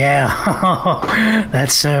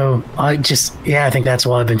 that's so. I think that's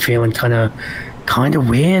why I've been feeling kind of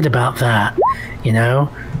weird about that.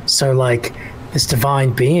 So this divine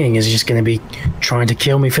being is just going to be trying to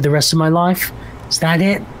kill me for the rest of my life. Is that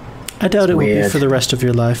it? I doubt it will be for the rest of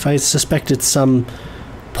your life. I suspect it's some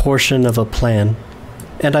portion of a plan,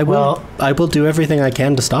 and I will do everything I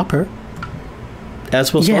can to stop her.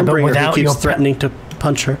 As will Stormbringer, who keeps threatening to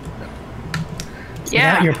punch her.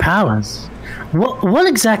 Yeah, without your powers.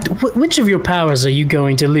 Which of your powers are you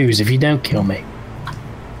going to lose if you don't kill me?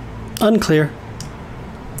 Unclear.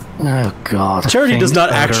 Oh, God. Charity does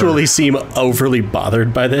not actually seem overly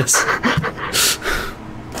bothered by this.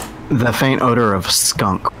 The faint odor of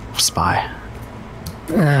skunk spy.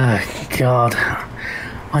 Oh, God.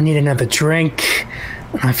 I need another drink.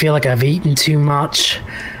 I feel like I've eaten too much.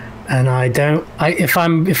 And if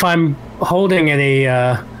I'm holding any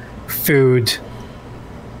food,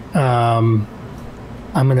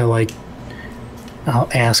 I'm gonna I'll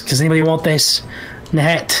ask, does anybody want this?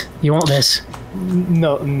 Nehet, you want this?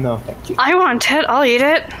 No, thank you. I want it. I'll eat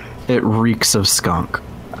it. It reeks of skunk.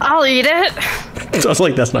 I'll eat it. Sounds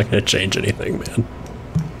like that's not gonna change anything, man.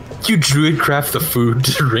 You druid craft the food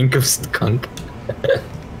to reek of skunk.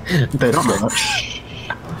 They don't know.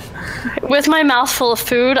 With my mouth full of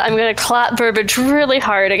food, I'm going to clap Burbage really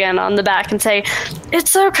hard again on the back and say,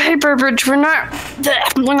 "It's okay, Burbage. We're not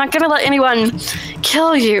going to let anyone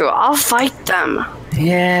kill you. I'll fight them."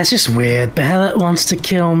 Yeah, it's just weird. Behelit wants to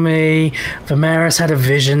kill me. Vimeris had a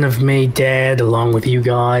vision of me dead along with you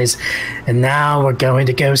guys. And now we're going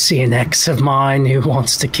to go see an ex of mine who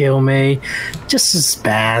wants to kill me. Just as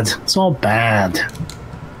bad. It's all bad.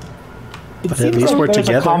 But at least we're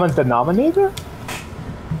together. A common denominator?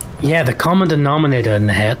 Yeah, the common denominator in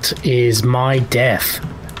the het is my death.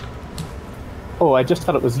 Oh, I just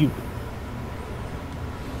thought it was you.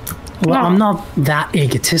 Well, No. I'm not that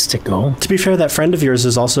egotistical. To be fair, that friend of yours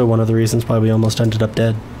is also one of the reasons why we almost ended up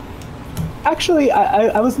dead. Actually,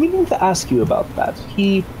 I was meaning to ask you about that.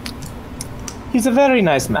 He's a very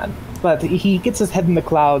nice man, but he gets his head in the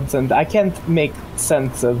clouds, and I can't make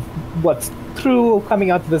sense of what's true coming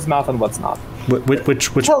out of his mouth and what's not. Which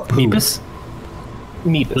Tell- who? Meepus?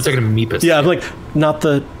 Meepus. Let's take it to Meepus. Yeah, I'm like, not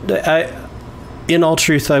the... in all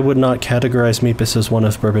truth, I would not categorize Meepus as one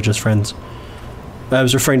of Burbage's friends. I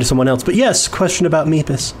was referring to someone else. But yes, question about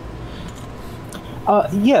Meepus.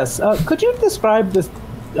 Yes. Could you describe this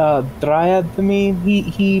dryad to me?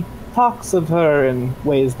 He talks of her in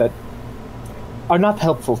ways that are not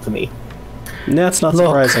helpful to me. That's not Look.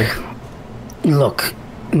 surprising. Look,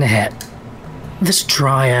 Nehet, this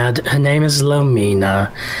dryad, her name is Lomina,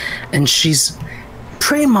 and she's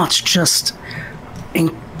pretty much just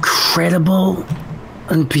incredible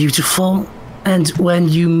and beautiful. And when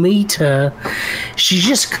you meet her, she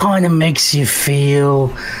just kind of makes you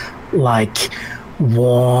feel like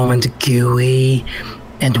warm and gooey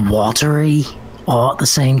and watery all at the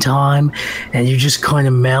same time, and you just kind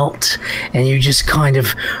of melt, and you just kind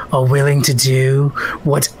of are willing to do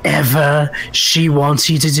whatever she wants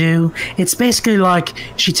you to do. It's basically like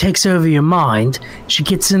she takes over your mind, she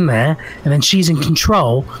gets in there, and then she's in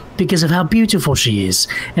control because of how beautiful she is,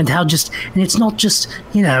 and and it's not just,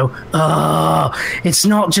 it's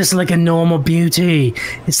not just like a normal beauty.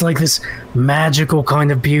 It's like this magical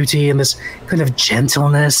kind of beauty and this kind of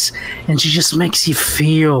gentleness, and she just makes you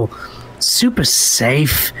feel super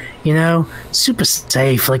safe, super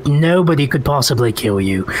safe. Like nobody could possibly kill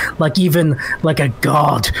you. Like even like a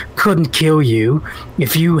god couldn't kill you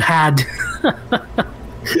if you had,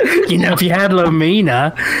 if you had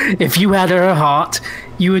Lomina, if you had her heart,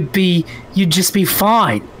 you'd just be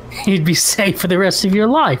fine. You'd be safe for the rest of your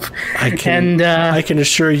life. I can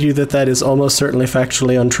assure you that is almost certainly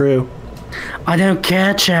factually untrue. I don't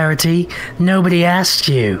care, Charity. Nobody asked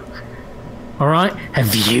you. All right?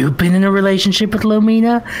 Have you been in a relationship with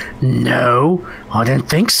Lomina? No, I don't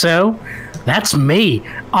think so. That's me.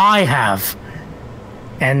 I have.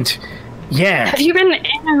 And yeah. Have you been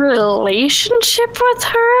in a relationship with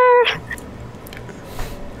her?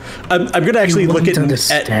 I'm going to actually look at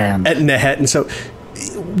understand. at Nehet, and so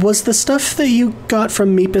was the stuff that you got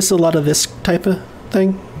from Meepus a lot of this type of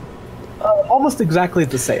thing? Almost exactly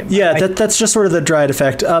the same. Yeah, that's just sort of the Dryad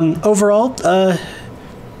effect. Overall,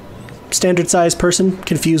 standard sized person,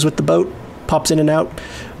 confused with the boat, pops in and out,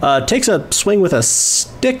 takes a swing with a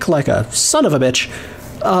stick like a son of a bitch.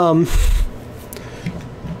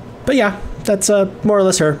 But yeah, that's more or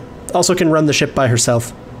less her. Also can run the ship by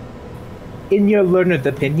herself. In your learned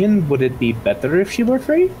opinion, would it be better if she were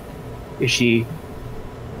free? Is she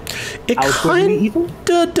It outwardly evil?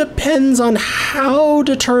 kind of depends on how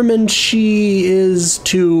determined she is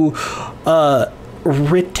to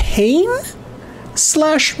retain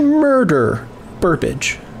 / murder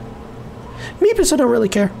Burbage. Meepus, I don't really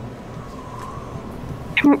care.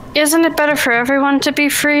 Isn't it better for everyone to be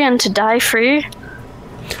free and to die free?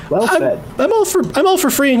 Well said. I'm all for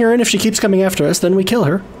freeing her, and if she keeps coming after us, then we kill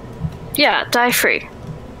her. Yeah, die free.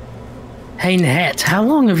 Hey, Nehet, how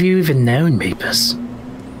long have you even known Meepus?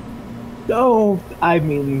 Oh, I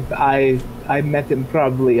mean, I met him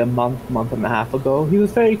probably a month and a half ago. He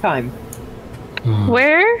was very kind.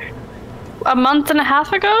 Where? A month and a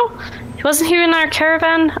half ago? Wasn't he in our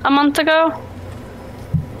caravan a month ago?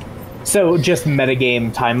 So just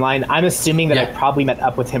metagame timeline. I'm assuming that I Yeah. probably met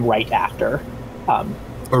up with him right after.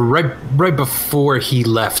 Or right before he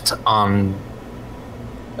left on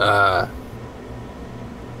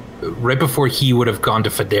right before he would have gone to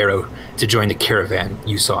Federo to join the caravan,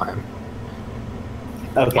 you saw him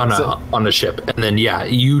Okay. on a ship. And then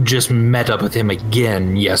you just met up with him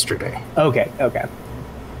again yesterday. Okay.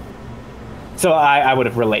 So I would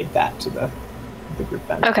have relayed that to the group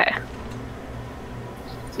then. Okay.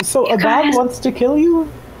 So a guys- god wants to kill you?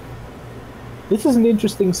 This is an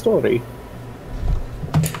interesting story.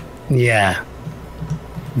 Yeah.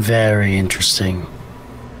 Very interesting.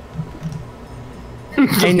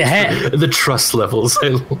 Hey, Nehet. The trust levels, I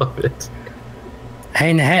love it.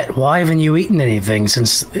 Hey, Nehet, why haven't you eaten anything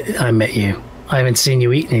since I met you? I haven't seen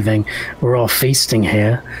you eat anything. We're all feasting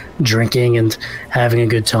here, drinking and having a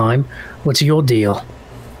good time. What's your deal?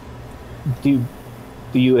 Do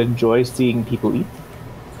you enjoy seeing people eat?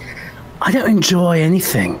 I don't enjoy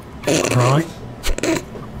anything, right?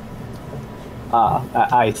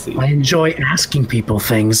 I see. I enjoy asking people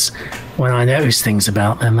things when I notice things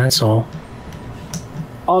about them, that's all.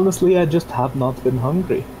 Honestly, I just have not been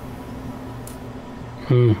hungry.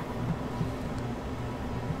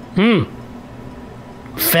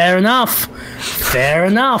 Fair enough. Fair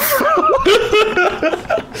enough.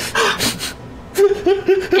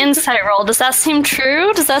 Insight roll. Does that seem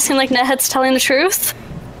true? Does that seem like Nethead's telling the truth?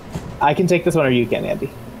 I can take this one, or you can, Andy.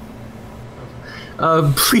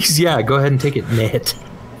 Please, yeah, go ahead and take it, Ned.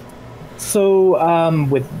 So,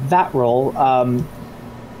 with that roll,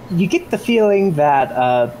 you get the feeling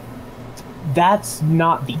that that's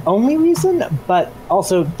not the only reason, but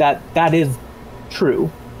also that is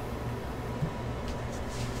true.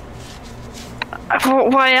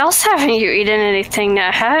 Why else haven't you eaten anything,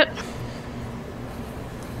 Nethead?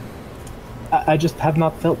 I just have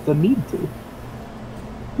not felt the need to.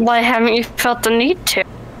 Why haven't you felt the need to?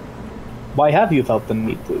 Why have you felt the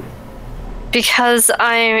need to? Because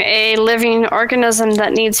I'm a living organism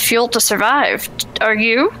that needs fuel to survive. Are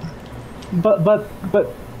you? But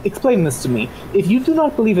explain this to me. If you do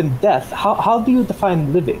not believe in death, how do you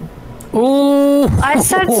define living? Ooh. I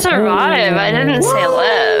said survive. I didn't say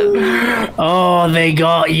live. Oh, they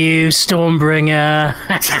got you, Stormbringer.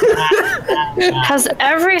 Because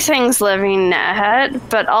everything's living, Nethead,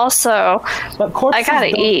 but also But corpses I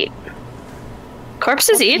gotta don't- eat.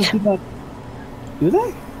 Corpses eat? Do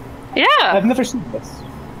they? Yeah. I've never seen this.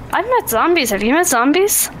 I've met zombies. Have you met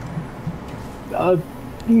zombies?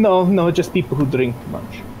 No, just people who drink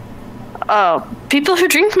much. Oh, people who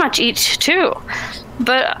drink much eat too.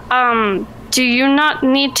 But, do you not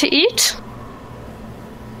need to eat?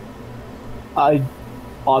 I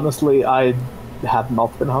have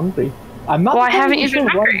not been hungry. I'm not. Why entirely haven't you been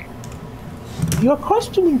sure hungry? Your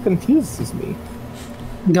questioning confuses me.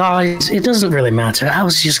 Guys, it doesn't really matter. I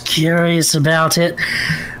was just curious about it.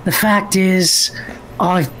 The fact is,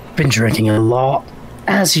 I've been drinking a lot.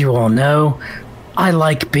 As you all know, I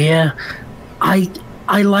like beer. I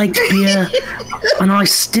liked beer, and I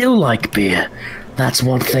still like beer. That's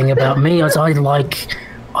one thing about me, is I like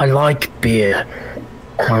beer.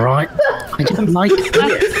 All right? I just like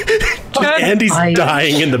beer. Andy's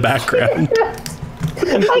dying in the background.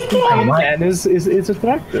 Man is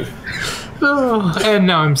attractive. Oh, and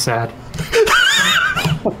now I'm sad.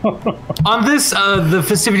 On this, the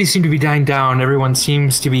festivities seem to be dying down. Everyone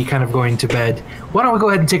seems to be kind of going to bed. Why don't we go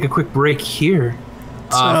ahead and take a quick break here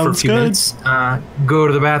for a Sounds few good. minutes? Go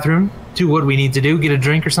to the bathroom, do what we need to do, get a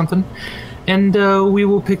drink or something, and we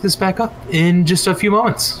will pick this back up in just a few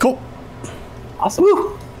moments. Cool. Awesome.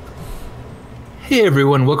 Woo! Hey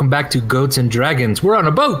everyone, welcome back to Goats and Dragons. We're on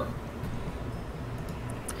a boat!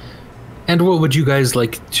 And what would you guys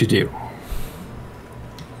like to do?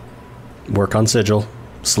 Work on sigil,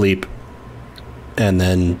 sleep, and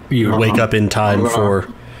then Beautiful. wake up in time for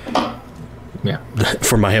Yeah.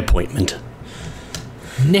 my appointment.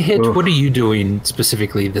 Nihit, what are you doing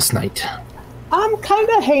specifically this night? I'm kind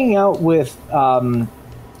of hanging out with,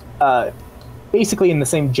 basically in the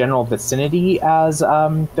same general vicinity as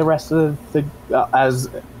the rest of the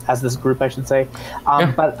as this group, I should say.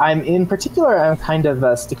 Yeah. But I'm kind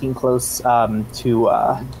of sticking close to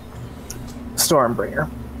Stormbringer.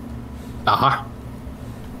 Aha.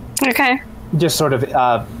 Okay. Just sort of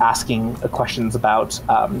asking questions about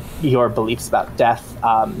your beliefs about death.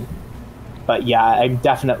 But yeah, I'm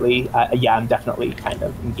definitely kind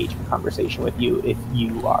of engaging in conversation with you if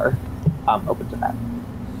you are open to that.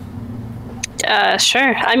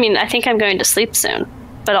 Sure. I mean, I think I'm going to sleep soon,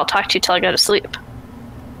 but I'll talk to you till I go to sleep.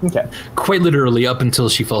 Okay. Quite literally up until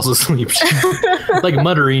she falls asleep. Like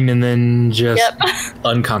muttering and then just Yep.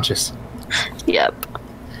 unconscious. Yep.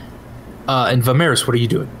 And Vimeris, what are you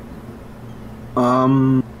doing?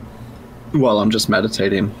 Well, I'm just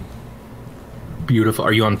meditating. Beautiful.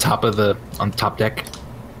 Are you on top deck?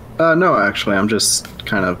 No, actually, I'm just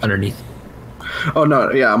kind of. Underneath? Oh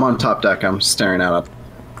no, yeah, I'm on top deck. I'm staring out.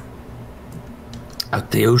 Out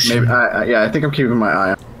the ocean? Maybe, I think I'm keeping my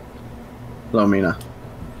eye on Lomina.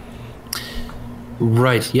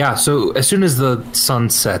 Right, yeah. So as soon as the sun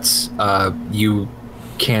sets, you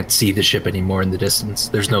can't see the ship anymore in the distance.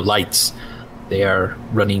 There's no lights. They are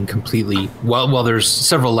running completely... While there's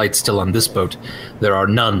several lights still on this boat, there are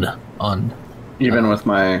none on... Even with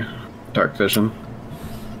my dark vision.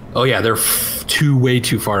 Oh yeah, they're way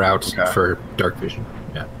too far out Okay. for dark vision.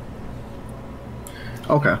 Yeah.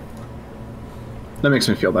 Okay. That makes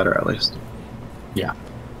me feel better, at least. Yeah.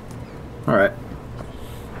 All right.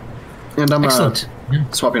 And I'm Excellent. Yeah.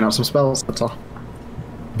 swapping out some spells. That's all.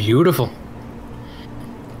 Beautiful.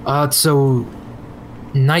 So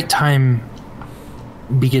nighttime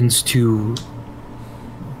begins to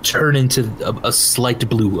turn into a slight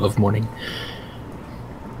blue of morning.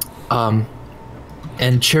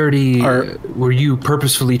 And Charity, Are- were you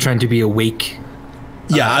purposefully trying to be awake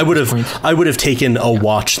Yeah, I would have taken a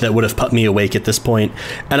watch that would have put me awake at this point,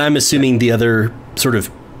 and I'm assuming the other sort of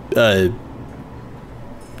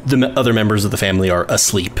the other members of the family are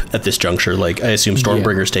asleep at this juncture. Like, I assume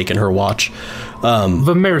Stormbringer's taken her watch.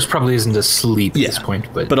 Vimeris probably isn't asleep at this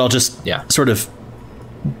point, but I'll just sort of,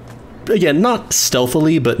 again, not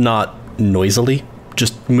stealthily, but not noisily,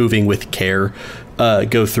 just moving with care,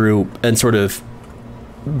 go through and sort of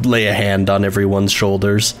lay a hand on everyone's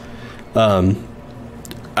shoulders.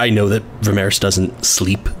 I know that Vimeris doesn't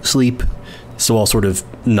sleep, so I'll sort of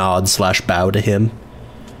nod/bow to him.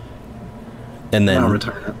 And then I'll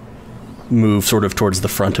return it. Move sort of towards the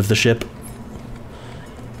front of the ship.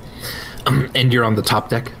 And you're on the top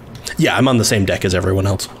deck? Yeah, I'm on the same deck as everyone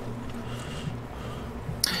else.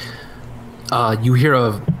 You hear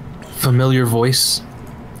a familiar voice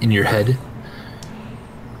in your head.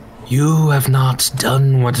 You have not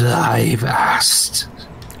done what I've asked.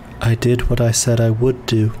 I did what I said I would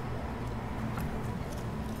do.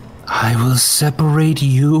 I will separate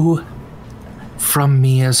you from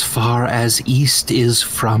me as far as east is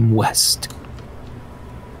from west.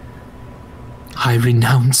 I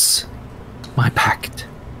renounce my pact.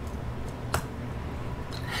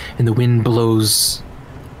 And the wind blows,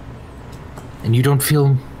 and you don't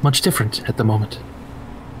feel much different at the moment.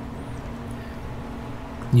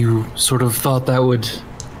 You sort of thought that would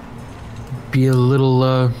be a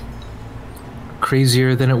little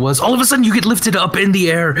crazier than it was. All of a sudden you get lifted up in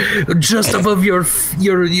the air just above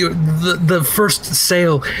the first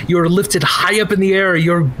sail. You're lifted high up in the air.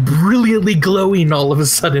 You're brilliantly glowing all of a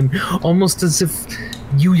sudden, almost as if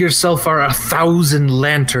you yourself are 1,000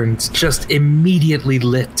 lanterns just immediately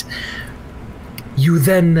lit. You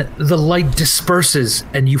then, the light disperses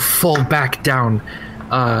and you fall back down.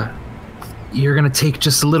 You're gonna take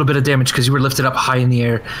just a little bit of damage because you were lifted up high in the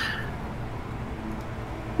air.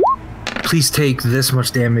 Please take this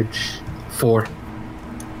much damage. 4.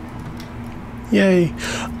 Yay.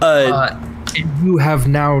 And you have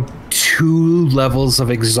now 2 levels of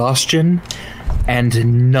exhaustion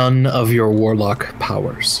and none of your warlock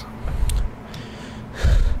powers.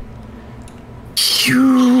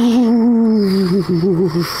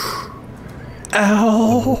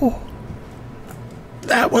 Ow.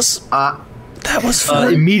 That was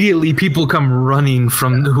fun. Immediately people come running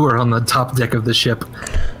from who are on the top deck of the ship.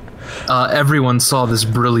 Everyone saw this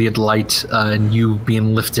brilliant light and you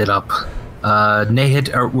being lifted up.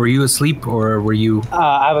 Nahid, were you asleep or were you?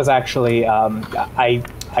 I was actually.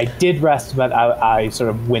 I did rest, but I sort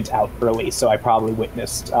of went out early, so I probably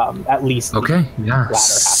witnessed at least. Okay, yeah.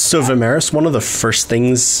 So Vimeris, one of the first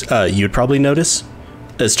things you'd probably notice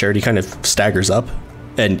as Charity kind of staggers up,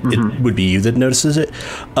 and it would be you that notices it.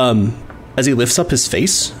 As he lifts up his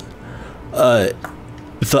face, the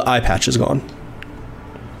eye patch is gone.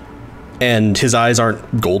 And his eyes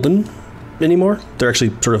aren't golden anymore. They're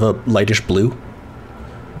actually sort of a lightish blue.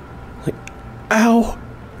 Like, ow.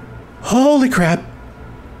 Holy crap.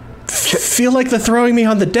 Feel like the throwing me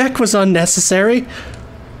on the deck was unnecessary.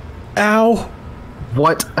 Ow.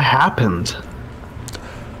 What happened?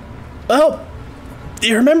 Well,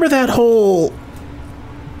 you remember that whole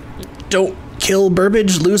don't kill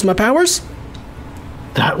Burbage, lose my powers?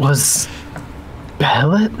 That was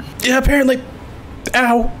Behelit? Yeah, apparently.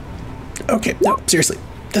 Ow. Okay, no, seriously.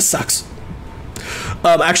 This sucks.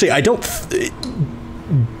 Actually, I don't...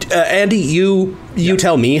 Andy, you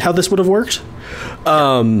tell me how this would have worked.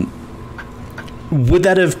 Would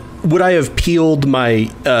I have peeled my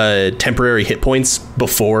temporary hit points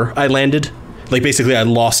before I landed? Like, basically, I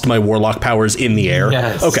lost my warlock powers in the air.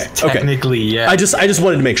 Yes. Okay. Technically, yeah. I just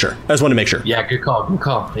wanted to make sure. Yeah. Good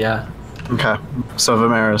call. Yeah. Okay. So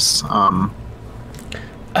Vimeris,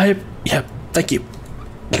 yeah. Thank you.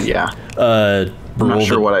 Yeah. I'm not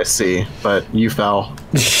sure what I see, but you fell.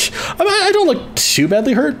 I don't look too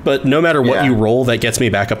badly hurt, but no matter what you roll, that gets me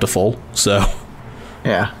back up to full. So.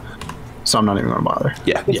 Yeah. So I'm not even going to bother.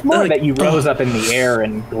 Yeah. It's more that you rose up in the air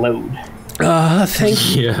and glowed.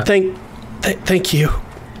 Thank you. Yeah. Thank you.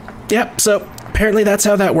 Yep. So apparently that's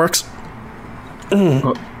how that works.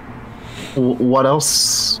 What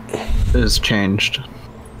else is changed?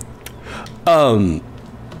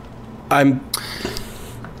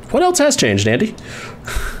 What else has changed, Andy?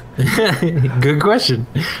 Good question.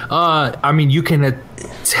 I mean, you can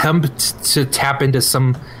attempt to tap into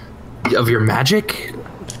some of your magic.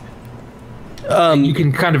 You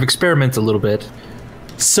can kind of experiment a little bit.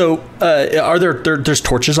 So, are there's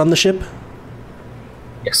torches on the ship?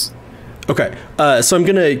 Yes. Okay. So I'm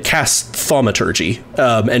gonna cast thaumaturgy,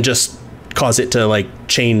 and just cause it to like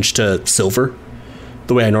change to silver,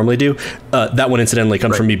 the way I normally do. That one incidentally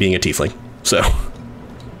comes from me being a tiefling. So.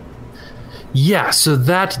 Yeah, so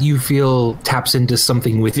that you feel taps into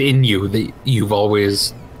something within you that you've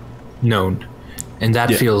always known, and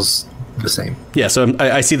that feels the same. Yeah, so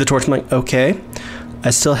I see the torch. I'm like, okay, I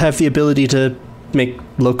still have the ability to make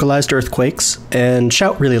localized earthquakes and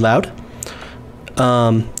shout really loud.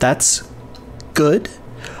 That's good.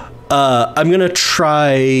 I'm gonna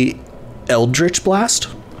try Eldritch Blast,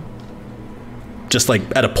 just like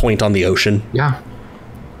at a point on the ocean. Yeah.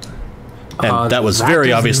 And that was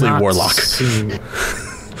very obviously Warlock.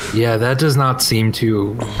 Yeah, that does not seem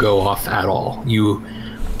to go off at all.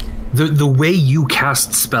 The way you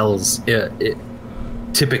cast spells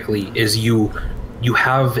typically is you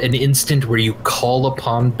have an instant where you call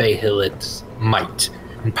upon Behilit's might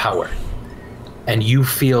and power, and you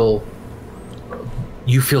feel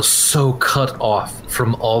so cut off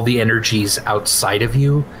from all the energies outside of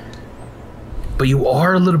you, but you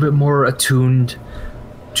are a little bit more attuned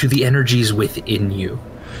to the energies within you.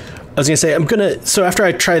 I was gonna say, so after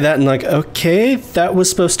I try that and like, okay, that was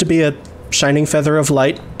supposed to be a shining feather of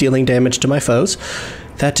light dealing damage to my foes.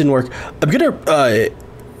 That didn't work. I'm gonna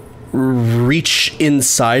reach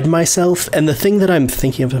inside myself, and the thing that I'm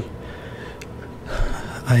thinking of,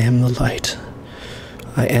 I am the light.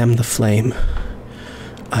 I am the flame.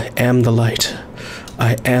 I am the light.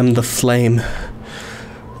 I am the flame.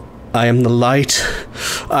 I am the light.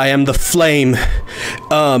 I am the flame.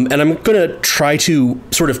 And I'm gonna try to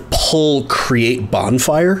sort of create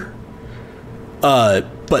bonfire,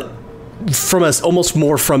 but from us almost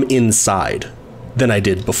more from inside than I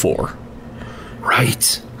did before.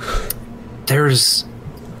 Right. There's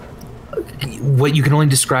what you can only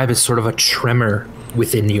describe as sort of a tremor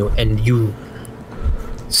within you, and you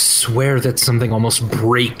swear that something almost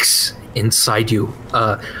breaks inside you.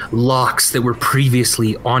 Locks that were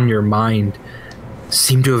previously on your mind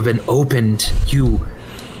seem to have been opened.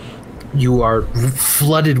 You are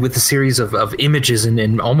flooded with a series of images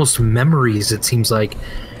and almost memories, it seems like,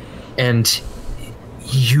 and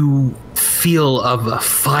you feel of a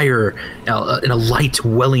fire and a light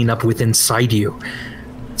welling up within inside you,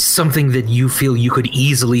 something that you feel you could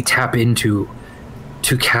easily tap into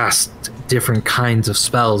to cast different kinds of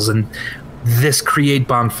spells. And this create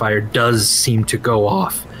bonfire does seem to go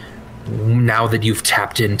off now that you've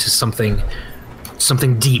tapped into something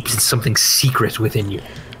deep, something secret within you.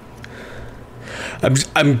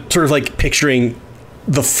 I'm sort of like picturing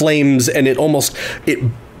the flames, and it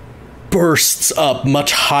bursts up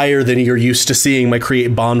much higher than you're used to seeing my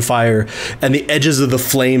create bonfire, and the edges of the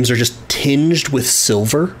flames are just tinged with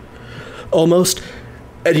silver almost,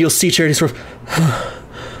 and you'll see Charity sort of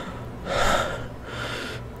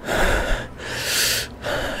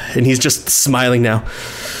and he's just smiling now.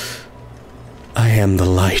 I am the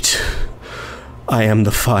light. I am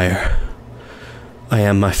the fire. I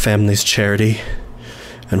am my family's charity,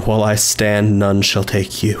 and while I stand, none shall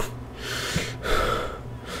take you.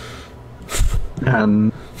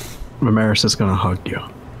 And Vimeris is going to hug you.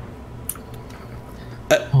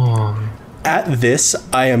 At this,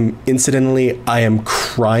 I am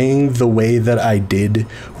crying the way that I did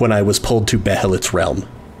when I was pulled to Behilit's realm.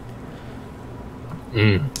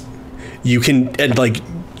 You can, and like,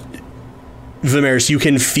 Vimeris, you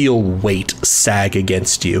can feel weight sag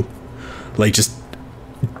against you. Like, just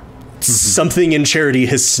something in Charity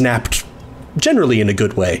has snapped, generally in a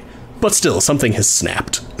good way, but still, something has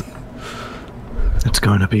snapped. It's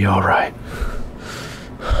going to be all right.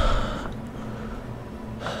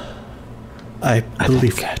 I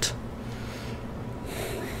believe that.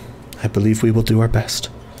 I believe we will do our best.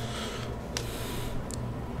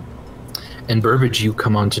 And Burbage, you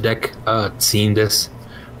come onto deck, seeing this.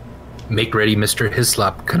 Make ready, Mr.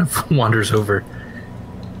 Hislop kind of wanders over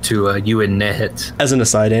to you and Nehet. As an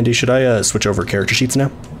aside, Andy, should I switch over character sheets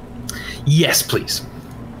now? Yes, please.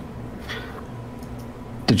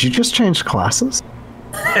 Did you just change classes?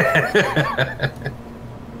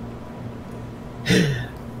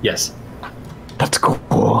 Yes. That's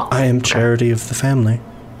cool. I am Charity of the family.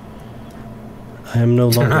 I am no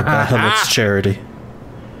longer Behilit's Charity.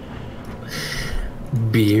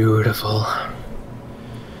 Beautiful.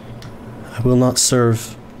 I will not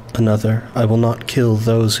serve another. I will not kill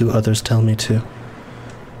those who others tell me to.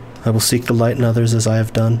 I will seek the light in others as I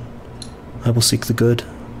have done. I will seek the good.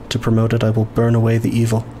 To promote it, I will burn away the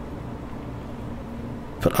evil.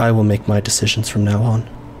 But I will make my decisions from now on.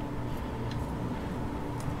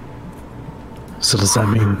 So does that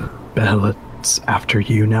mean Behilit's after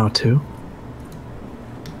you now too?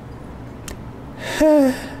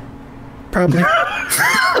 Probably.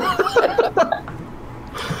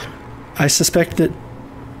 I suspect that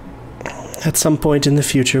at some point in the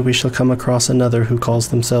future we shall come across another who calls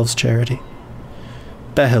themselves Charity.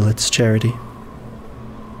 Behelit's charity.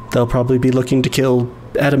 They'll probably be looking to kill,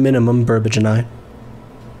 at a minimum, Burbage and I.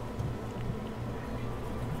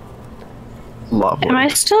 Lovely. Am I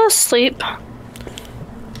still asleep?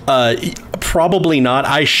 Probably not.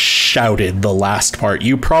 I shouted the last part.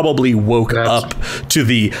 You probably woke up to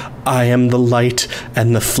the I am the light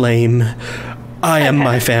and the flame. I am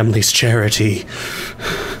my family's charity.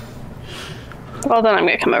 Well, then I'm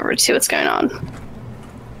going to come over and see what's going on.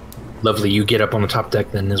 Lovely. You get up on the top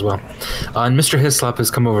deck then as well. And Mr. Hislop has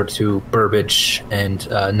come over to Burbage and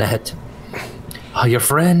Nehet. Your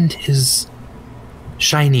friend is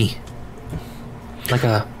shiny. Like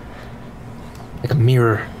a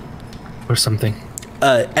mirror or something.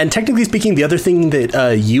 And technically speaking, the other thing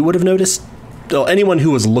that you would have noticed, well, anyone who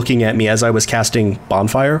was looking at me as I was casting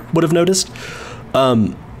Bonfire would have noticed,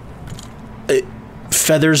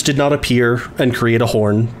 feathers did not appear and create a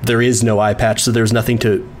horn. There is no eye patch, so there's nothing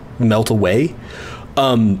to melt away.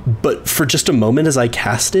 But for just a moment as I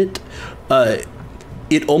cast it,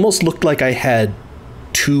 it almost looked like I had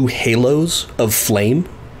two halos of flame.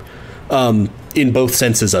 In both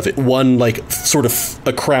senses of it. One, like, sort of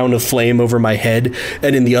a crown of flame over my head,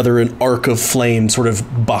 and in the other, an arc of flame sort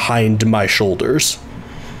of behind my shoulders.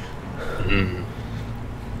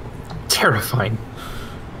 Terrifying.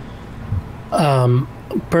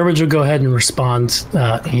 Burbage will go ahead and respond.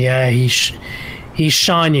 Yeah, he's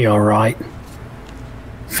shiny, all right.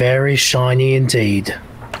 Very shiny indeed.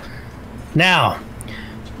 Now,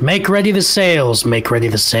 make ready the sails. Make ready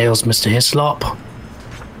the sails, Mr. Hislop.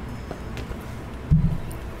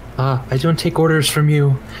 I don't take orders from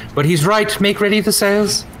you, but he's right. Make ready the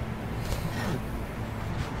sails.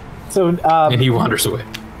 So, and he wanders away.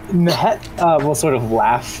 Nehet will sort of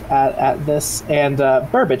laugh at this. And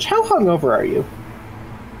Burbage, how hungover are you?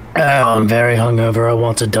 Oh, I'm very hungover. I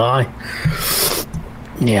want to die.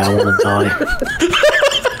 Yeah, I want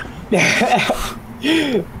to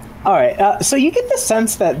die. All right. So you get the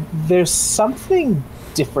sense that there's something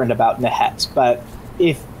different about Nehet, but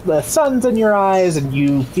if the sun's in your eyes and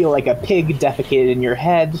you feel like a pig defecated in your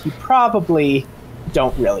head, you probably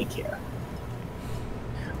don't really care.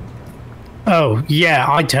 Oh, yeah,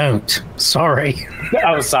 I don't. Sorry.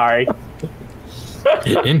 Oh, sorry.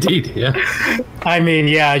 Indeed, yeah. I mean,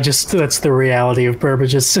 yeah, that's the reality of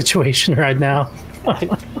Burbage's situation right now.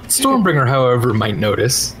 Stormbringer, however, might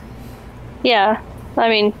notice. Yeah. I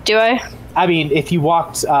mean, do I? I mean, if you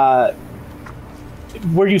walked...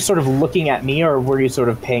 were you sort of looking at me, or were you sort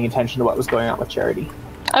of paying attention to what was going on with Charity?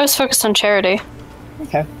 I was focused on Charity.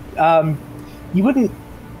 Okay. You wouldn't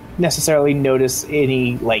necessarily notice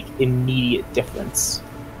any, like, immediate difference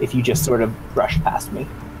if you just sort of brushed past me.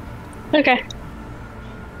 Okay.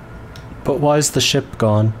 But why is the ship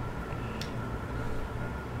gone?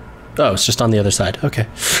 Oh, it's just on the other side. Okay.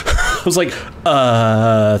 I was like,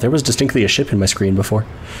 there was distinctly a ship in my screen before.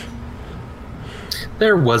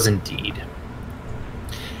 There was indeed.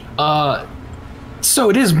 So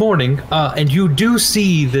it is morning, and you do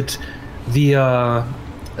see that the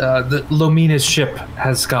Lomina's ship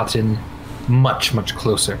has gotten much, much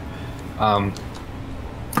closer.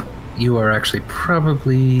 You are actually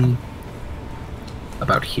probably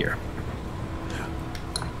about here.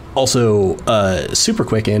 Also, super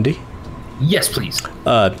quick, Andy. Yes, please.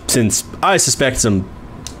 Since I suspect some...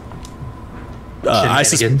 I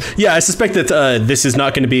suspect that this is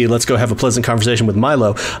not going to be, let's go have a pleasant conversation with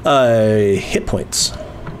Milo. Hit points.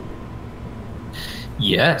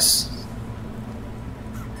 Yes.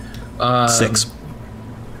 6.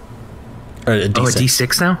 Or a D6. Oh, a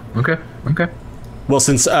D6 now? Okay. Well,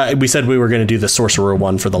 since we said we were going to do the Sorcerer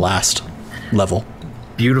one for the last level.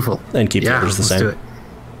 Beautiful. And keep the others the same. Let's do it.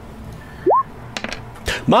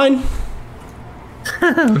 Mine.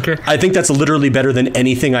 Okay. I think that's literally better than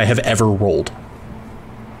anything I have ever rolled.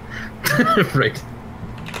 Right.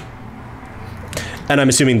 And I'm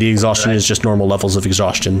assuming the exhaustion is just normal levels of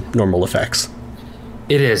exhaustion, normal effects.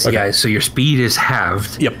 It is, okay. Yeah. So your speed is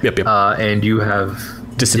halved. Yep. And you have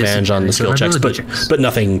disadvantage on the skill checks, but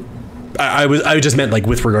nothing. I just meant like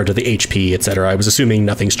with regard to the HP, etc. I was assuming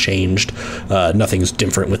nothing's changed, nothing's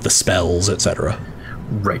different with the spells, etc.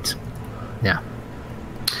 Right. Yeah.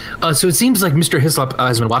 So it seems like Mr. Hislop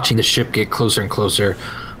has been watching the ship get closer and closer.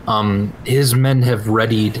 His men have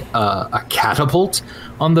readied a catapult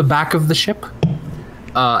on the back of the ship,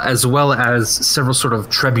 as well as several sort of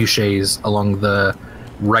trebuchets along the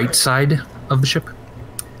right side of the ship.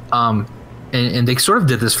 And they sort of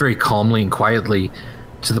did this very calmly and quietly,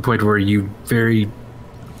 to the point where you very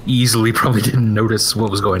easily probably didn't notice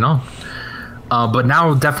what was going on. But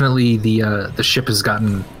now definitely the ship has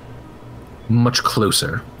gotten much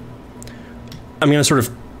closer. I'm going to sort of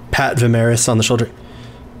pat Vimeris on the shoulder.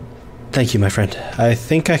 Thank you, my friend. I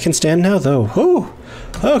think I can stand now, though. Ooh,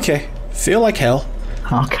 okay. Feel like hell.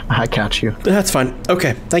 I catch you. That's fine.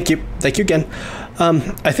 Okay, thank you. Thank you again.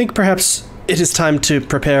 I think perhaps it is time to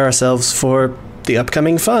prepare ourselves for the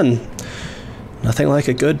upcoming fun. Nothing like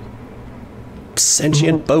a good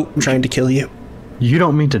sentient boat trying to kill you. You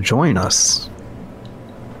don't mean to join us.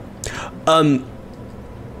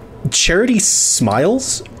 Charity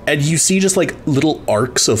smiles, and you see just like little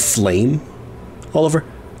arcs of flame all over.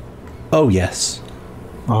 Oh, yes.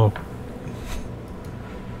 Oh.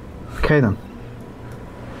 Okay, then.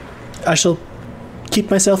 I shall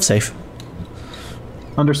keep myself safe.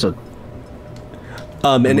 Understood.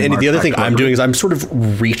 And the other thing I'm doing is I'm sort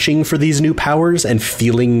of reaching for these new powers and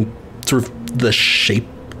feeling sort of the shape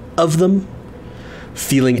of them,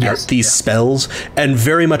 feeling out these spells, and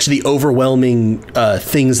very much the overwhelming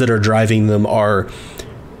things that are driving them are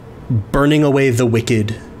burning away the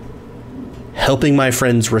wicked, helping my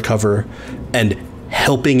friends recover, and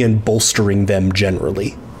helping and bolstering them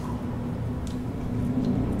generally.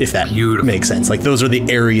 If that makes sense. Like, those are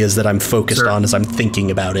the areas that I'm focused on as I'm thinking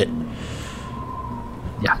about it.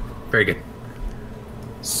 Yeah, very good.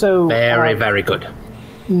 So Very good.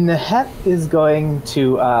 Nehet is going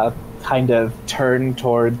to kind of turn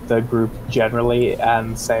toward the group generally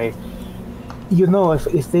and say, you know,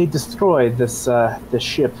 if they destroy this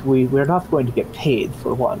ship, we're not going to get paid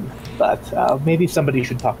for one, but maybe somebody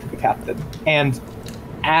should talk to the captain. And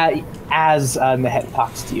as Nehet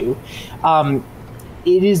talks to you,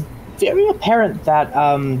 it is very apparent that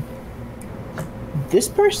this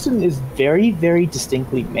person is very, very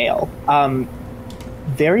distinctly male.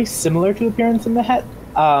 Very similar to appearance in Nehet.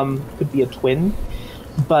 Could be a twin,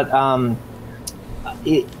 but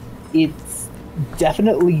it's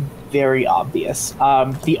definitely very obvious.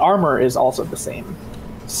 The armor is also the same,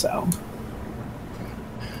 so.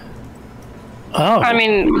 Oh. I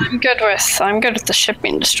mean, I'm good with the ship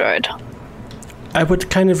being destroyed. I would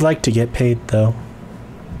kind of like to get paid, though.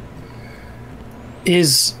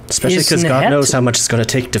 Especially because God knows how much it's going to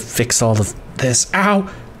take to fix all of this. Ow!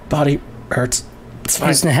 Body hurts. It's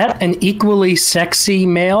fine. Is Nehet an equally sexy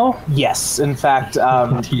male? Yes, in fact,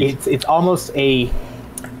 it's almost a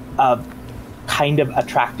kind of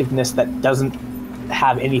attractiveness that doesn't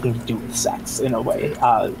have anything to do with sex in a way,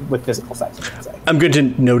 with physical sex, I should say. I'm going to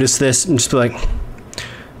notice this and just be like,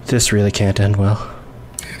 this really can't end well.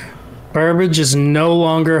 Burbage is no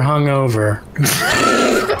longer hungover.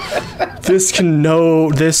 This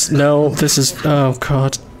is, oh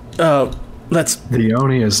God. Let's. The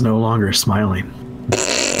Oni is no longer smiling.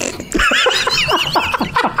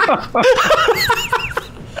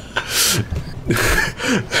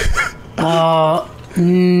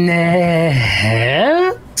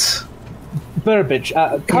 Nehet? Burbage,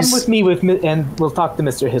 come with me and we'll talk to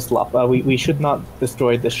Mr. Hislop. We should not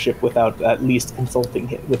destroy this ship without at least consulting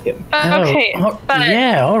with him. Okay, but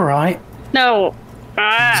yeah, all right. No,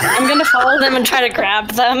 I'm gonna follow them and try to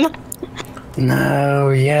grab them.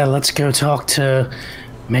 No, yeah, let's go talk to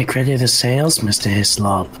Make Ready the Sails, Mr.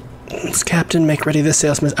 Hislop. It's Captain Make Ready the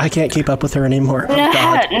Salesman. I can't keep up with her anymore.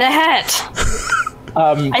 Nehet.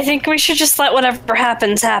 I think we should just let whatever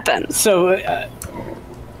happens happen. So,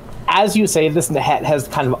 as you say this, Nehet has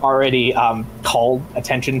kind of already called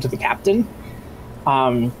attention to the captain.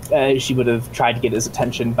 She would have tried to get his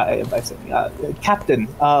attention by saying, Captain,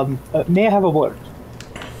 may I have a word?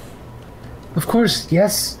 Of course,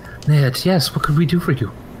 yes. Nehet, yes, what could we do for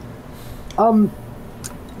you?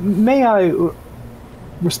 May I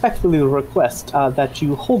respectfully request that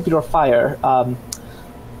you hold your fire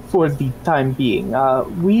for the time being.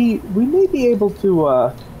 We may be able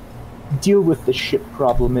to deal with the ship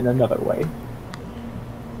problem in another way.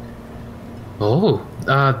 Oh,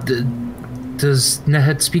 does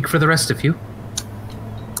Nehet speak for the rest of you?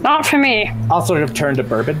 Not for me. I'll sort of turn to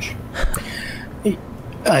Burbage.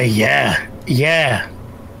 Yeah.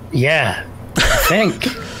 I think.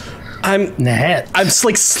 I'm Nehet. I'm just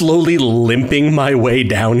like slowly limping my way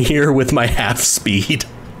down here with my half speed.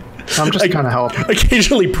 I'm just kind of helping.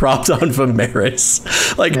 Occasionally propped on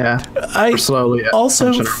Vimeris. Like, yeah, I slowly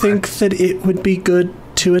also think that it would be good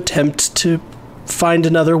to attempt to find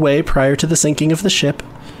another way prior to the sinking of the ship.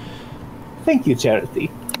 Thank you, Charity.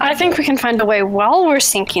 I think we can find a way while we're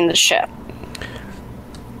sinking the ship.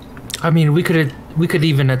 I mean, we could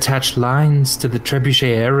even attach lines to the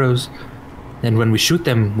trebuchet arrows, and when we shoot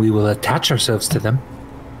them, we will attach ourselves to them.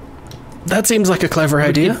 That seems like a clever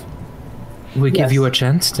idea. We give you a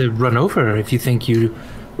chance to run over if you think you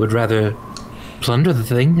would rather plunder the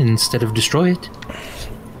thing instead of destroy it.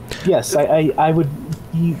 Yes, I would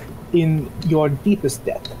be in your deepest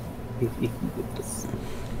debt if you did this.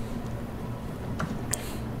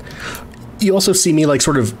 You also see me like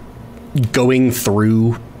sort of going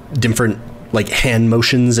through different like hand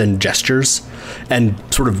motions and gestures and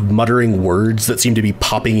sort of muttering words that seem to be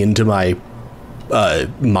popping into my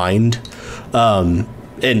mind.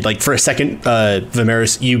 And like for a second,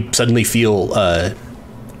 Vimeris, you suddenly feel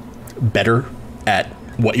better at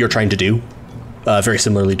what you're trying to do. Very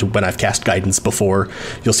similarly to when I've cast guidance before.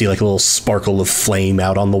 You'll see like a little sparkle of flame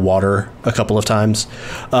out on the water a couple of times.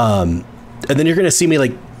 And then you're going to see me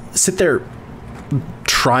like sit there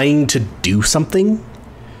trying to do something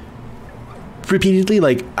repeatedly.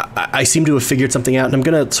 Like I seem to have figured something out, and I'm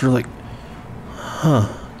going to sort of like,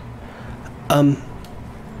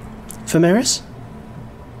 Vimeris?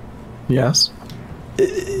 Yes?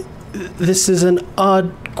 This is an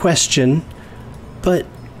odd question, but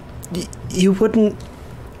you wouldn't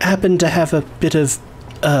happen to have a bit of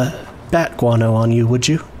bat guano on you, would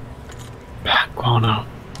you? Bat guano.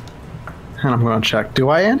 And I'm going to check. Do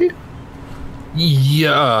I, Andy?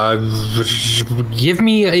 Yeah, give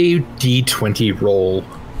me a D20 roll.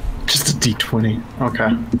 Just a D20.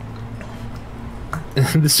 Okay.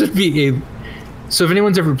 This would be a... So if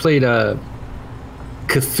anyone's ever played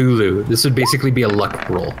Cthulhu, this would basically be a luck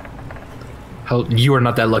roll. You are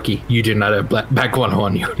not that lucky. You do not have bat guano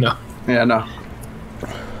on you, no. Yeah, no.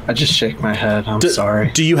 I just shake my head. I'm sorry.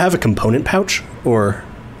 Do you have a component pouch, or...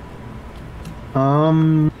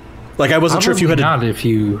 Like, I wasn't sure if you had not if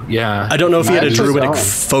you... Yeah. I don't know if you had a druidic don't.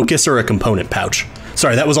 focus or a component pouch.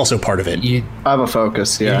 Sorry, that was also part of it. I have a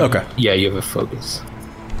focus, yeah. Okay. Yeah, you have a focus.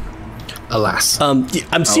 Alas.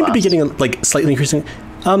 I seem to be getting, like, slightly increasing...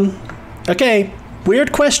 Okay,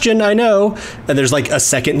 weird question, I know. And there's, like, a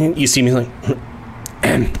second, you see me, like...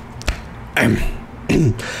 and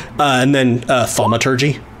then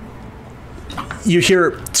thaumaturgy. You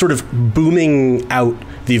hear sort of booming out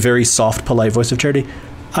the very soft, polite voice of Charity.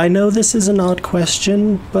 I know this is an odd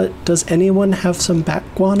question, but does anyone have some bat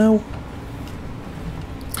guano?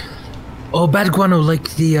 Oh, bat guano,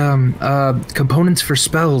 like the components for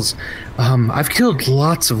spells. I've killed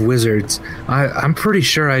lots of wizards. I'm pretty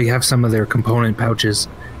sure I have some of their component pouches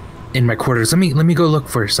in my quarters. Let me go look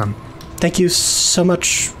for some. Thank you so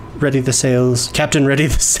much, Ready the Sails. Captain Ready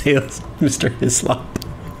the Sails, Mr. Hislop.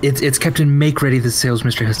 It's Captain Make Ready the Sails,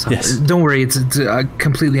 Mr. Hislop. Yes. Don't worry, it's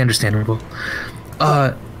completely understandable.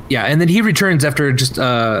 Yeah, and then he returns after just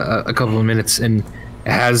a couple of minutes and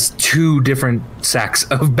has 2 different sacks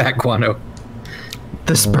of bat guano.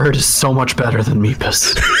 This bird is so much better than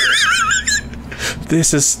Meepus.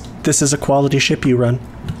 This is a quality ship you run.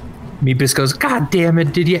 Meepus goes, God damn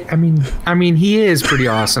it, did you? I mean, he is pretty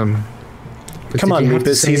awesome. But Come on,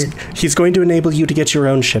 Meepus. He's going to enable you to get your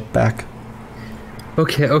own ship back.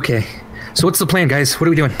 Okay. So what's the plan, guys? What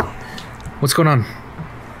are we doing? What's going on?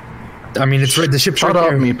 I mean, it's right. The ship's right there.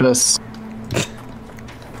 Shut up, Meepus.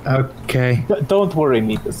 Okay. Don't worry,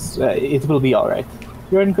 Meepus. It will be all right.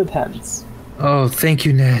 You're in good hands. Oh, thank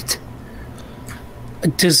you, Ned.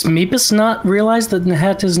 Does Meepus not realize that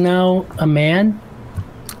Nehet is now a man?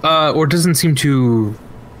 Or doesn't seem to...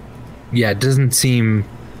 Yeah, doesn't seem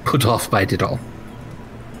put off by it at all.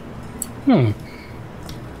 Good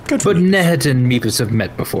for But you. Nehet and Meepus have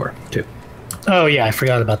met before, too. Oh yeah, I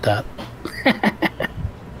forgot about that.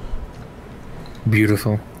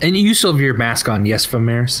 Beautiful. And you still have your mask on, yes,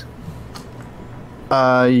 Vimeris?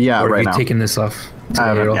 Yeah, Or right have now. you taken this off? I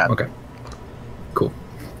haven't At all? yet. Okay. Cool.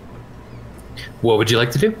 What would you like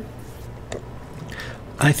to do?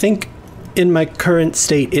 I think in my current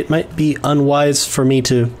state, it might be unwise for me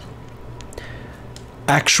to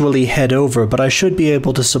actually head over, but I should be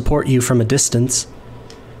able to support you from a distance.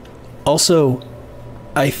 Also,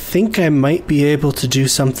 I think I might be able to do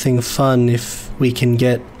something fun if we can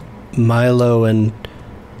get Milo and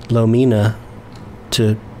Lomina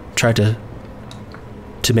to try to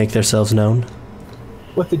make themselves known.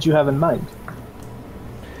 What did you have in mind?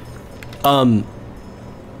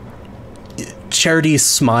 Charity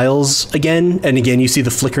smiles again, and again you see the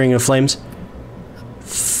flickering of flames.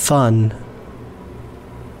 Fun.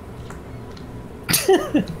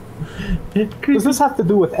 Does this have to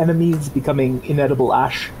do with enemies becoming inedible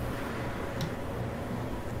ash?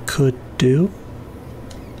 Could do.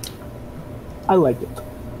 I like it.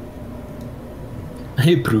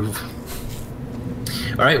 I approve.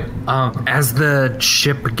 All right. As the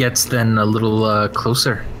ship gets then a little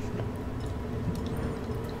closer,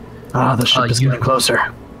 The ship is getting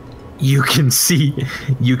closer. you can see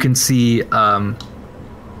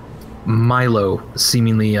Milo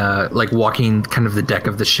seemingly like walking kind of the deck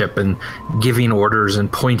of the ship and giving orders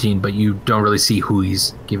and pointing, but you don't really see who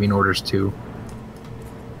he's giving orders to.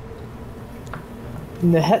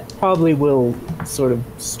 Nehet probably will sort of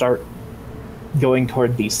start going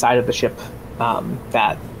toward the side of the ship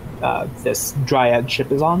that this Dryad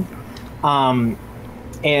ship is on.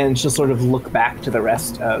 And she'll sort of look back to the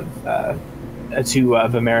rest of to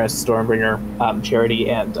Vimeris, Stormbringer, Charity,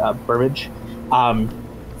 and Burbage,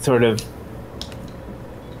 sort of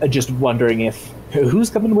just wondering if who's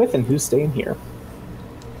coming with and who's staying here.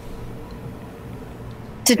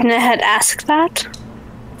 Did Nehet ask that?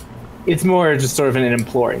 It's more just sort of an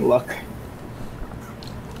imploring look.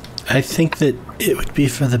 I think that it would be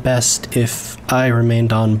for the best if I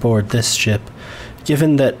remained on board this ship,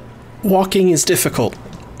 given that walking is difficult.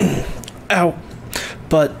 Ow.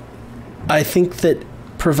 But I think that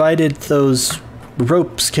provided those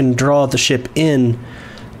ropes can draw the ship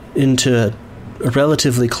into a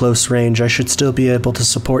relatively close range, I should still be able to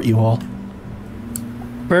support you all.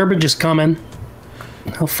 Burbage is coming.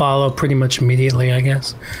 He'll follow pretty much immediately, I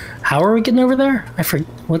guess. How are we getting over there? I forget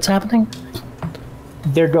what's happening.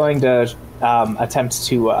 They're going to attempt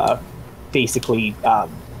to basically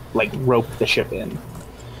like rope the ship in.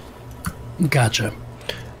 Gotcha.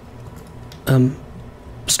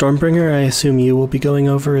 Stormbringer, I assume you will be going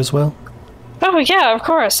over as well? Oh yeah, of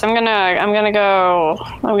course. I'm gonna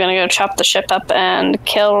go chop the ship up and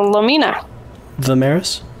kill Lomina.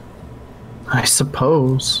 Vimeris? I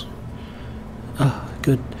suppose.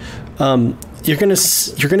 Good. You're gonna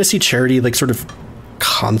see Charity like sort of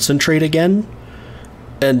concentrate again,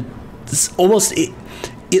 and almost it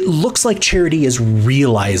looks like Charity is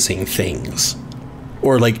realizing things,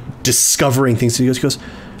 or like discovering things. He goes,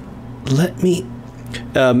 let me,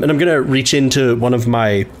 and I'm gonna reach into one of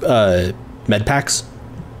my med packs,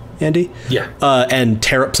 Andy. Yeah. And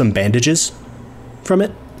tear up some bandages from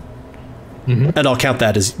it, and I'll count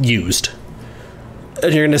that as used.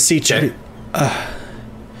 And you're gonna see Charity.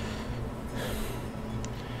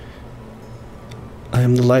 I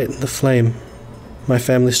am the light and the flame, my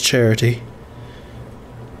family's charity.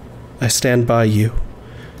 I stand by you.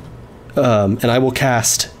 And I will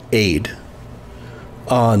cast Aid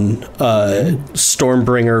on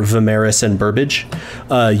Stormbringer, Vimeris, and Burbage.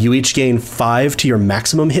 You each gain 5 to your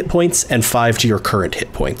maximum hit points and 5 to your current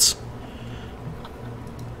hit points.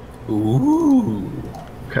 Ooh.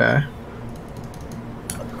 Okay.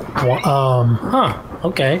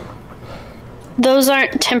 Okay. Those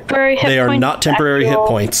aren't temporary hit points? They are not temporary hit actual-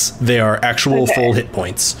 points. They are actual Okay. full hit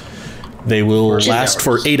points. They will last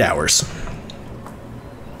for 8 hours.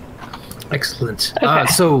 Excellent. Okay.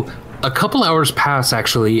 So a couple hours pass,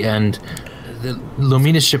 actually, and the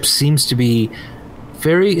Lumina ship seems to be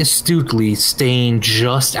very astutely staying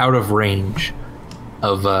just out of range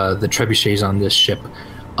of the trebuchets on this ship.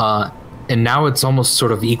 And now it's almost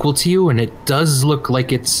sort of equal to you, and it does look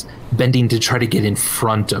like it's bending to try to get in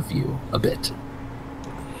front of you a bit.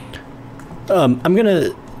 I'm going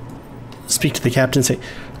to speak to the captain and say,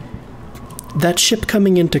 that ship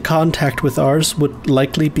coming into contact with ours would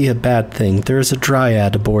likely be a bad thing. There is a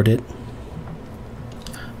Dryad aboard it.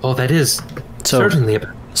 Oh, that is certainly a bit.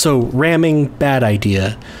 So ramming, bad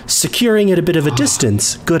idea. Securing at a bit of a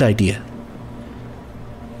distance, good idea.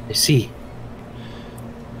 I see.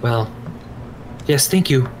 Well, yes, thank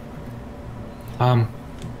you.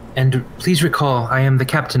 And please recall, I am the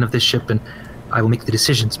captain of this ship, and I will make the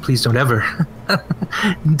decisions. Please don't ever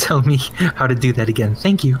tell me how to do that again.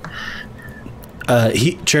 Thank you.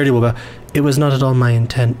 Charity will bow. It was not at all my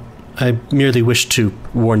intent. I merely wished to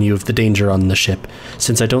warn you of the danger on the ship,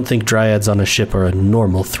 since I don't think Dryads on a ship are a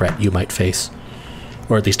normal threat you might face.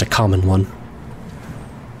 Or at least a common one.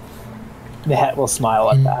 The hat will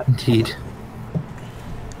smile at that. Indeed.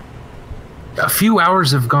 A few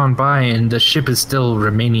hours have gone by, and the ship is still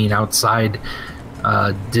remaining outside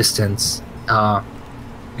distance.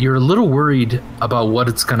 You're a little worried about what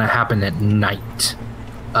it's going to happen at night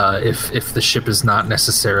if the ship is not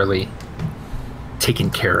necessarily taken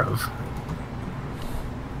care of.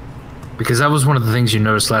 Because that was one of the things you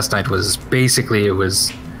noticed last night, was basically it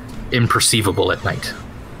was imperceivable at night.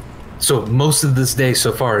 So most of this day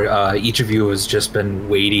so far, each of you has just been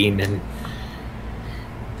waiting, and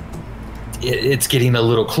it's getting a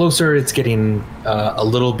little closer. It's getting a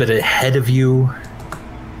little bit ahead of you.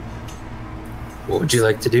 What would you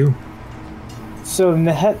like to do? So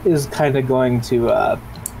Nehet is kind of going to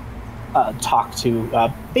talk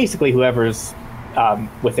to basically whoever's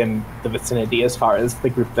within the vicinity as far as the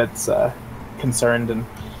group that's concerned,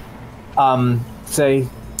 and say,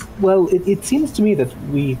 well, it seems to me that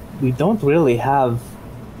we don't really have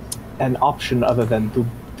an option other than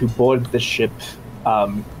to board the ship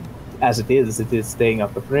as it is staying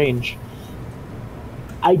out of range.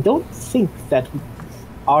 I don't think that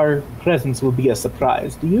our presence will be a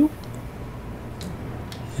surprise, do you?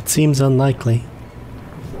 It seems unlikely.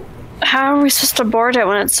 How are we supposed to board it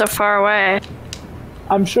when it's so far away?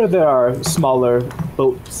 I'm sure there are smaller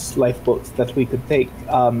boats, lifeboats, that we could take,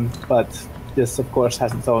 but this, of course,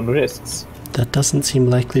 has its own risks. That doesn't seem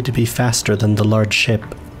likely to be faster than the large ship.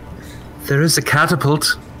 There is a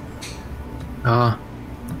catapult.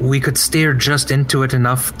 We could steer just into it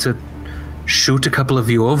enough to shoot a couple of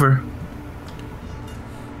you over.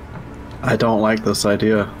 I don't like this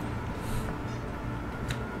idea.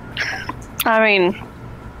 I mean,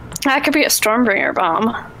 that could be a Stormbringer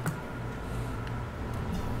bomb.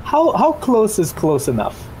 How close is close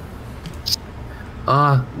enough?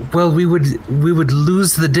 Well, we would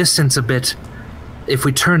lose the distance a bit if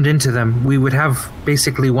we turned into them. We would have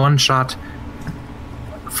basically one shot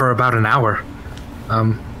for about an hour,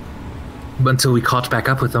 until we caught back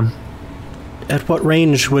up with them. At what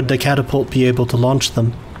range would the catapult be able to launch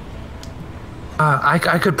them?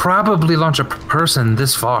 I could probably launch a person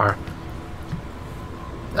this far.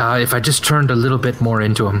 If I just turned a little bit more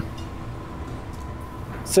into them.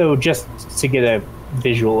 So just to get a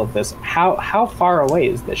visual of this, how far away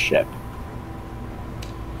is this ship?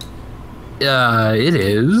 It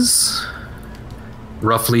is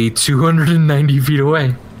roughly 290 feet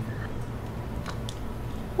away.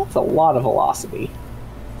 That's a lot of velocity.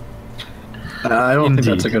 I don't Indeed.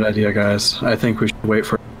 think that's a good idea, guys. I think we should wait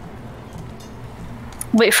for...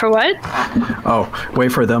 Wait for what?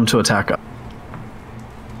 Wait for them to attack us.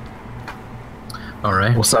 All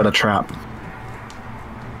right. We'll set a trap.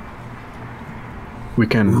 We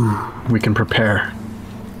can prepare.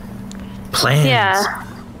 Plans. Yeah.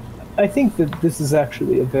 I think that this is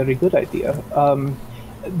actually a very good idea.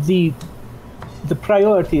 The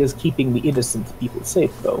priority is keeping the innocent people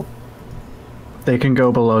safe, though. They can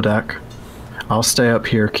go below deck. I'll stay up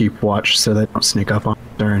here, keep watch, so they don't sneak up on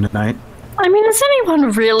us during the night. I mean, is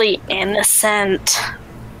anyone really innocent?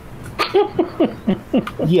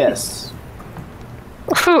 Yes.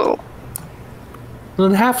 Who? The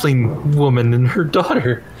halfling woman and her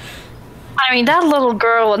daughter. I mean, that little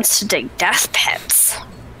girl wants to dig death pits.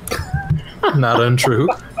 Not untrue.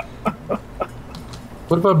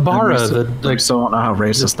 What about Bara, I still don't know how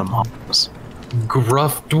racist the mom is.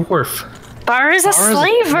 gruff dwarf? Bara's a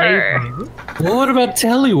slaver. Well, what about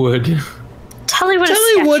Tellywood? Tellywood is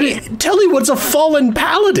sketchy. Tellywood's a fallen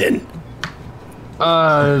paladin.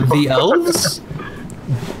 The elves?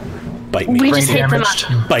 Bite me. We just hate them damaged.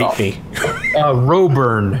 up. Bite me.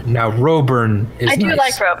 Roburn. Now, Roburn is I do nice.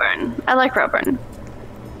 like Roburn. I like Roburn.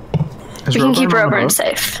 Is We can keep on the Roburn boat?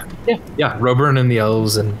 safe. Yeah, Roburn and the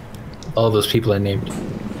elves and all those people I named.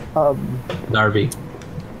 Narvi.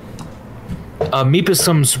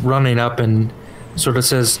 Meepusum's running up and sort of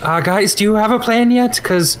says, guys, do you have a plan yet?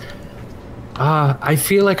 Because I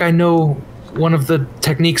feel like I know one of the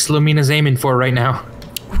techniques Lumina's aiming for right now.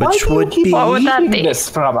 Which would be... What would that keeping be? this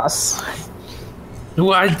from us?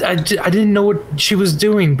 Well, I didn't know what she was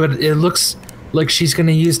doing, but it looks like she's going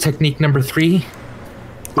to use technique number 3.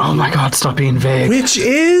 Oh my god, stop being vague. Which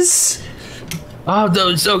is...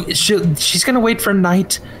 So she's going to wait for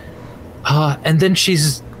night, and then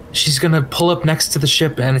she's going to pull up next to the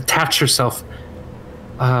ship and attach herself.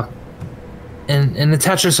 And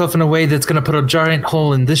attach herself in a way that's going to put a giant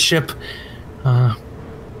hole in this ship, and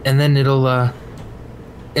then it'll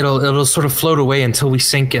sort of float away until we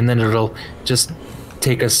sink, and then it'll just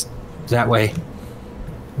take us that way.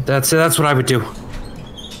 That's what I would do.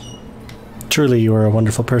 Truly, you are a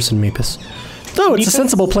wonderful person, Meepus. No, it's a Meepus?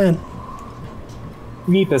 sensible plan.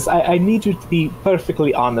 Meepus, I need you to be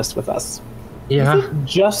perfectly honest with us. Yeah. Is it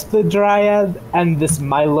just the Dryad and this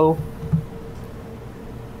Milo?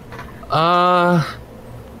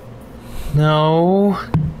 No.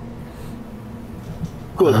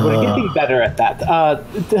 Good, we're getting better at that.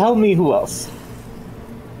 Tell me who else.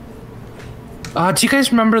 Do you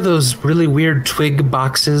guys remember those really weird twig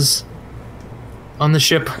boxes on the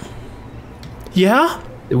ship? Yeah?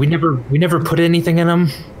 We never put anything in them.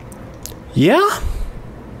 Yeah?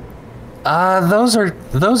 Those are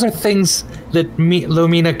things that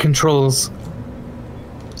Lumina controls,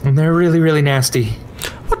 and they're really, really nasty.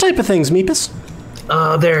 What type of things, Meepus?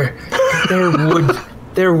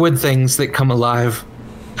 They're wood things that come alive,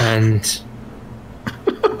 and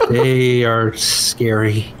they are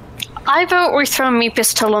scary. I vote we throw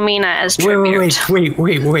Meepus to Lumina as tribute.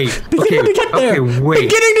 Wait. Beginning to get there. wait.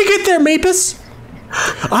 Beginning to get there, Meepus.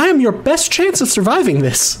 I am your best chance of surviving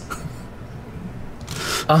this.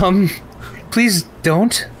 Please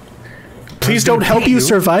don't. Please don't help you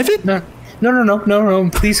survive it? No.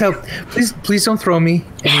 Please help. Please don't throw me You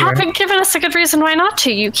anywhere. haven't given us a good reason why not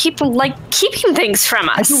to. You keep keeping things from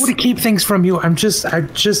I us. don't want to keep things from you. I just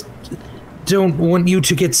don't want you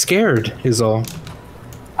to get scared. Is all.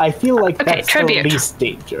 I feel like Okay, that's tribute. the least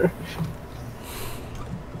danger.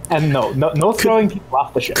 And no throwing people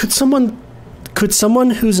off the ship. Could someone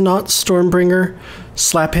who's not Stormbringer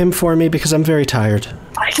slap him for me, because I'm very tired?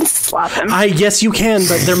 I can slap him. Yes, you can,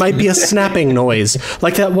 but there might be a snapping noise,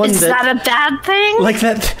 like that one Is that a bad thing?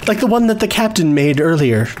 like the one that the captain made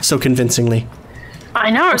earlier so convincingly. I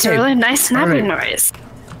know, it's a Okay, really nice snapping alright. noise.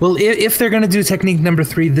 Well, if they're going to do technique number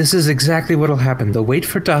 3, this is exactly what'll happen. They'll wait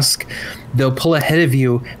for dusk, they'll pull ahead of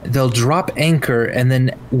you, they'll drop anchor, and then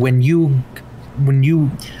when you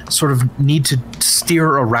sort of need to steer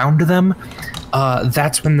around them,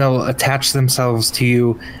 that's when they'll attach themselves to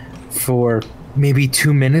you for maybe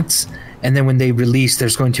 2 minutes, and then when they release,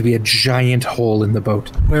 there's going to be a giant hole in the boat.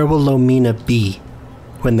 Where will Lomina be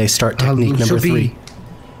when they start technique number 3?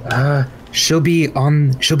 She'll be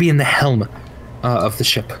in the helm of the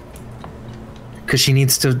ship, because she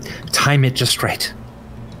needs to time it just right.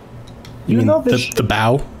 You mean know the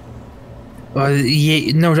bow?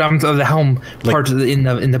 Yeah, no, I'm the helm part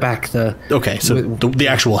in the back. Okay, so the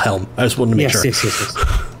actual helm. I just wanted to make sure. Yes.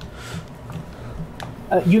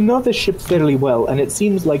 You know the ship fairly well, and it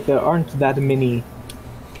seems like there aren't that many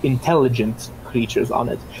intelligent creatures on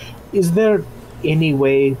it. Is there any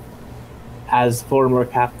way, as former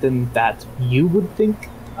captain, that you would think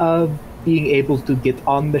of being able to get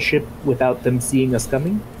on the ship without them seeing us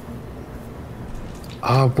coming?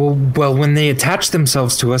 Well, when they attach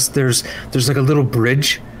themselves to us, there's like a little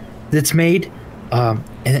bridge that's made,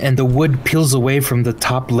 and the wood peels away from the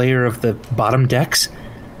top layer of the bottom decks.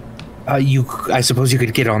 I suppose you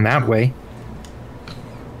could get on that way.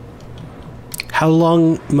 How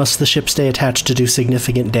long must the ship stay attached to do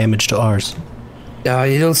significant damage to ours?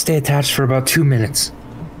 It'll stay attached for about 2 minutes.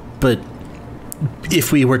 But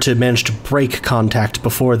if we were to manage to break contact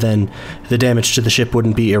before then, the damage to the ship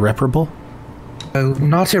wouldn't be irreparable?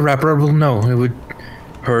 Not irreparable, no. It would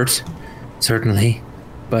hurt, certainly,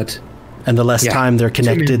 but... And the less time they're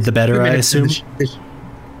connected, the better, I assume?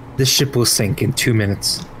 The ship will sink in 2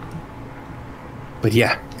 minutes. But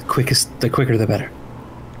yeah, the quicker the better.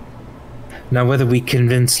 Now, whether we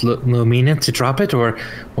convince Lomina to drop it or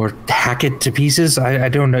hack it to pieces, I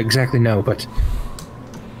don't exactly know, but...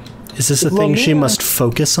 Is this a thing she must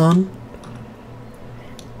focus on?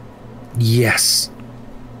 Yes.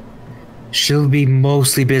 She'll be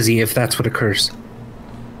mostly busy if that's what occurs.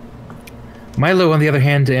 Milo, on the other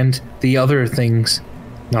hand, and the other things,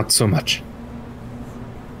 not so much.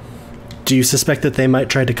 Do you suspect that they might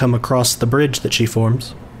try to come across the bridge that she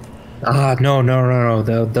forms? No.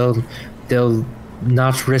 They'll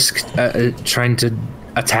not risk trying to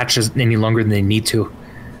attach us any longer than they need to.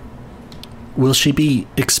 Will she be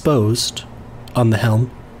exposed on the helm?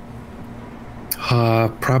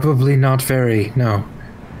 Probably not very, no.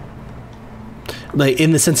 Like,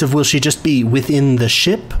 in the sense of, will she just be within the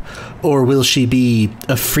ship, or will she be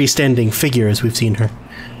a freestanding figure as we've seen her?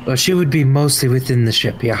 Well, she would be mostly within the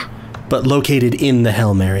ship, yeah. But located in the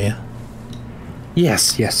helm area?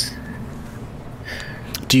 Yes.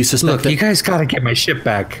 Do you suspect Look, that... you guys gotta get my ship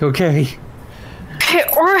back, okay? Okay,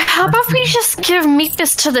 or how about we just give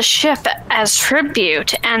Meekness to the ship as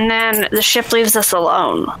tribute, and then the ship leaves us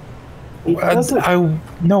alone?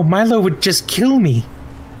 No, Milo would just kill me.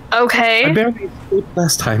 Okay. I barely escaped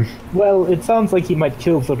last time. Well, it sounds like he might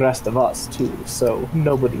kill the rest of us, too, so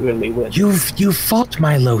nobody really wins. You fought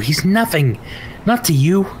Milo. He's nothing. Not to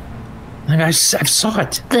you. Like, I saw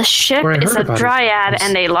it. The ship Or I is heard a about it. dryad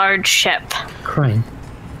and a large ship. Crying.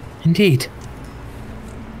 Indeed.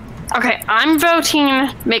 Okay, I'm voting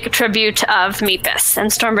make a tribute of Meepus,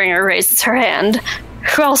 and Stormbringer raises her hand.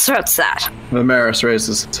 Who else votes that? Vimeris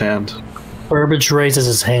raises his hand. Burbage raises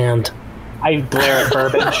his hand. I glare at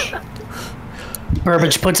Burbage.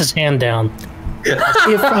 Burbage puts his hand down.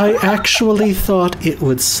 If I actually thought it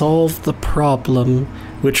would solve the problem,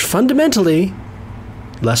 which fundamentally,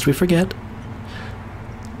 lest we forget,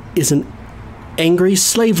 is an angry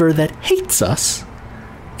slaver that hates us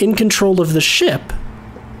in control of the ship,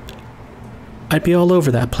 I'd be all over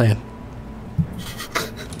that plan.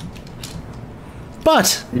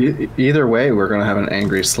 But Either way, we're going to have an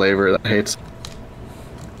angry slaver that hates.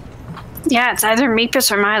 Yeah, it's either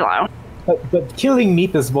Meepus or Milo. But killing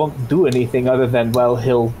Meepus won't do anything other than, well,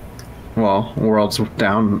 he'll... Well, world's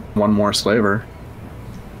down one more slaver.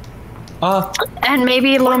 And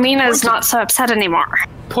maybe Lomina's not so upset anymore.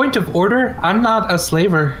 Point of order, I'm not a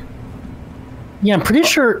slaver. Yeah, I'm pretty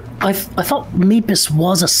sure. I thought Meepus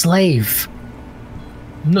was a slave.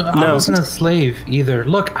 No, I wasn't a slave either.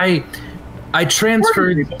 Look, I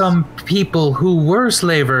transferred some people who were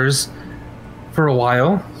slavers for a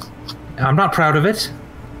while. I'm not proud of it.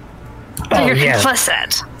 So you're yeah.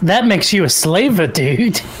 complicit. That makes you a slaver,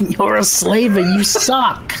 dude. You're a slaver. You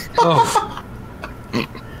suck. Oh,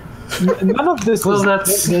 None of this. Well, is,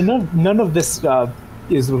 that's- none of this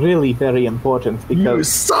is really very important because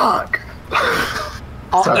suck.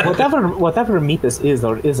 whatever Meepus is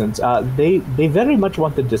or isn't, they very much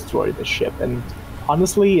want to destroy the ship. And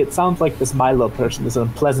honestly, it sounds like this Milo person is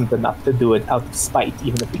unpleasant enough to do it out of spite,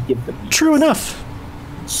 even if we give them. Meepus. True enough.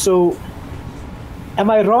 So, am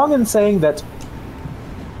I wrong in saying that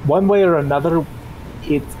one way or another,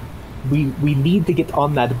 we need to get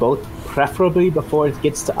on that boat, preferably before it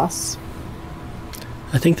gets to us?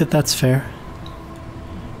 I think that's fair.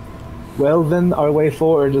 Well, then our way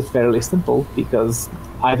forward is fairly simple, because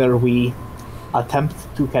either we attempt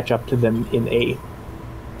to catch up to them in a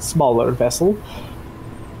smaller vessel,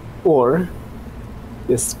 or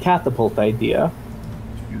this catapult idea.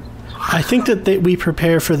 I think that we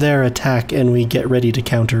prepare for their attack and we get ready to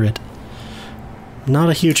counter it. Not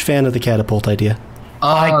a huge fan of the catapult idea.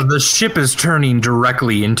 the ship is turning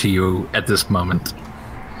directly into you at this moment.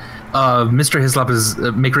 Mr. Hislop is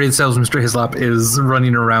make ready sales. Mr. Hislop is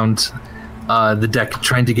running around the deck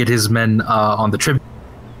trying to get his men on the trip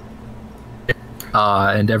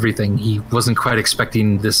and everything. He wasn't quite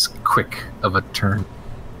expecting this quick of a turn.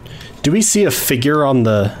 Do we see a figure on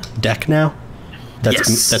the deck now?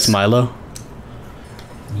 That's Milo.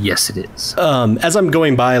 Yes, it is. As I'm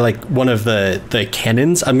going by like one of the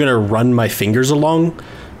cannons, I'm gonna run my fingers along,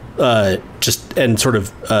 just and sort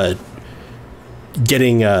of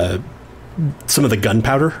getting some of the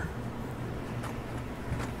gunpowder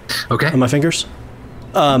on my fingers.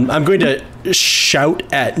 I'm going to shout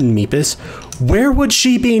at Meepus, "Where would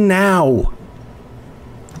she be now?"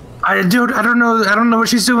 I don't know what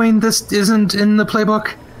she's doing. This isn't in the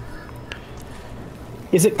playbook.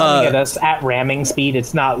 Is it coming at us at ramming speed?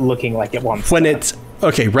 It's not looking like it wants When to. it's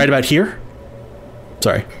okay, right about here.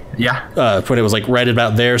 Sorry. Yeah. When it was like right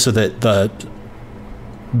about there, so that the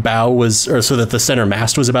bow was, or so that the center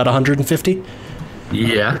mast was about 150.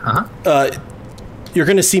 Yeah. You're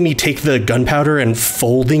going to see me take the gunpowder and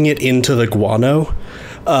folding it into the guano,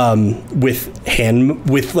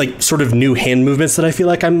 with like sort of new hand movements that I feel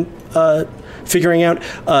like I'm figuring out,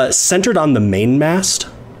 centered on the main mast.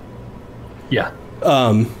 Yeah.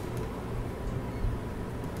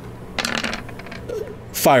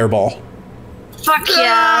 Fireball Fuck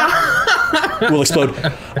yeah. will explode.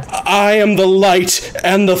 I am the light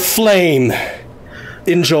and the flame.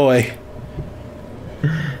 Enjoy.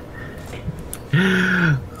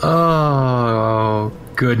 Oh,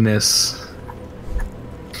 goodness.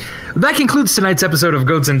 That concludes tonight's episode of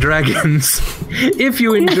Goats and Dragons. If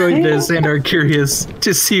you enjoyed this and are curious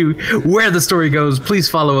to see where the story goes, please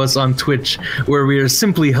follow us on Twitch, where we are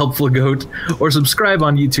simply Helpful Goat, or subscribe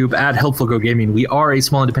on YouTube at Helpful Goat Gaming. We are a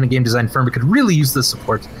small independent game design firm that could really use the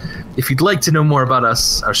support. If you'd like to know more about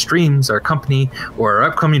us, our streams, our company, or our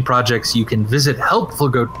upcoming projects, you can visit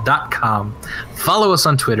helpfulgoat.com. Follow us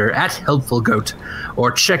on Twitter at HelpfulGoat,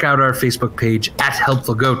 or check out our Facebook page at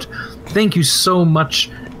Helpful Goat. Thank you so much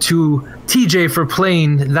to TJ for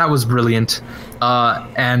playing. That was brilliant.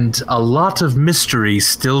 And a lot of mystery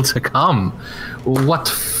still to come. What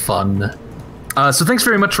fun. So thanks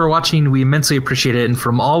very much for watching. We immensely appreciate it. And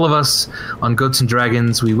from all of us on Goats and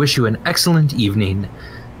Dragons, we wish you an excellent evening.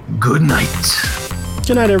 Good night.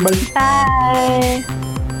 Good night, everybody. Bye.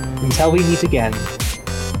 Until we meet again.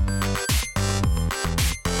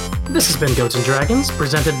 This has been Goats and Dragons,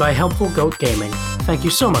 presented by Helpful Goat Gaming. Thank you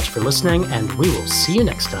so much for listening, and we will see you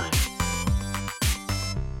next time.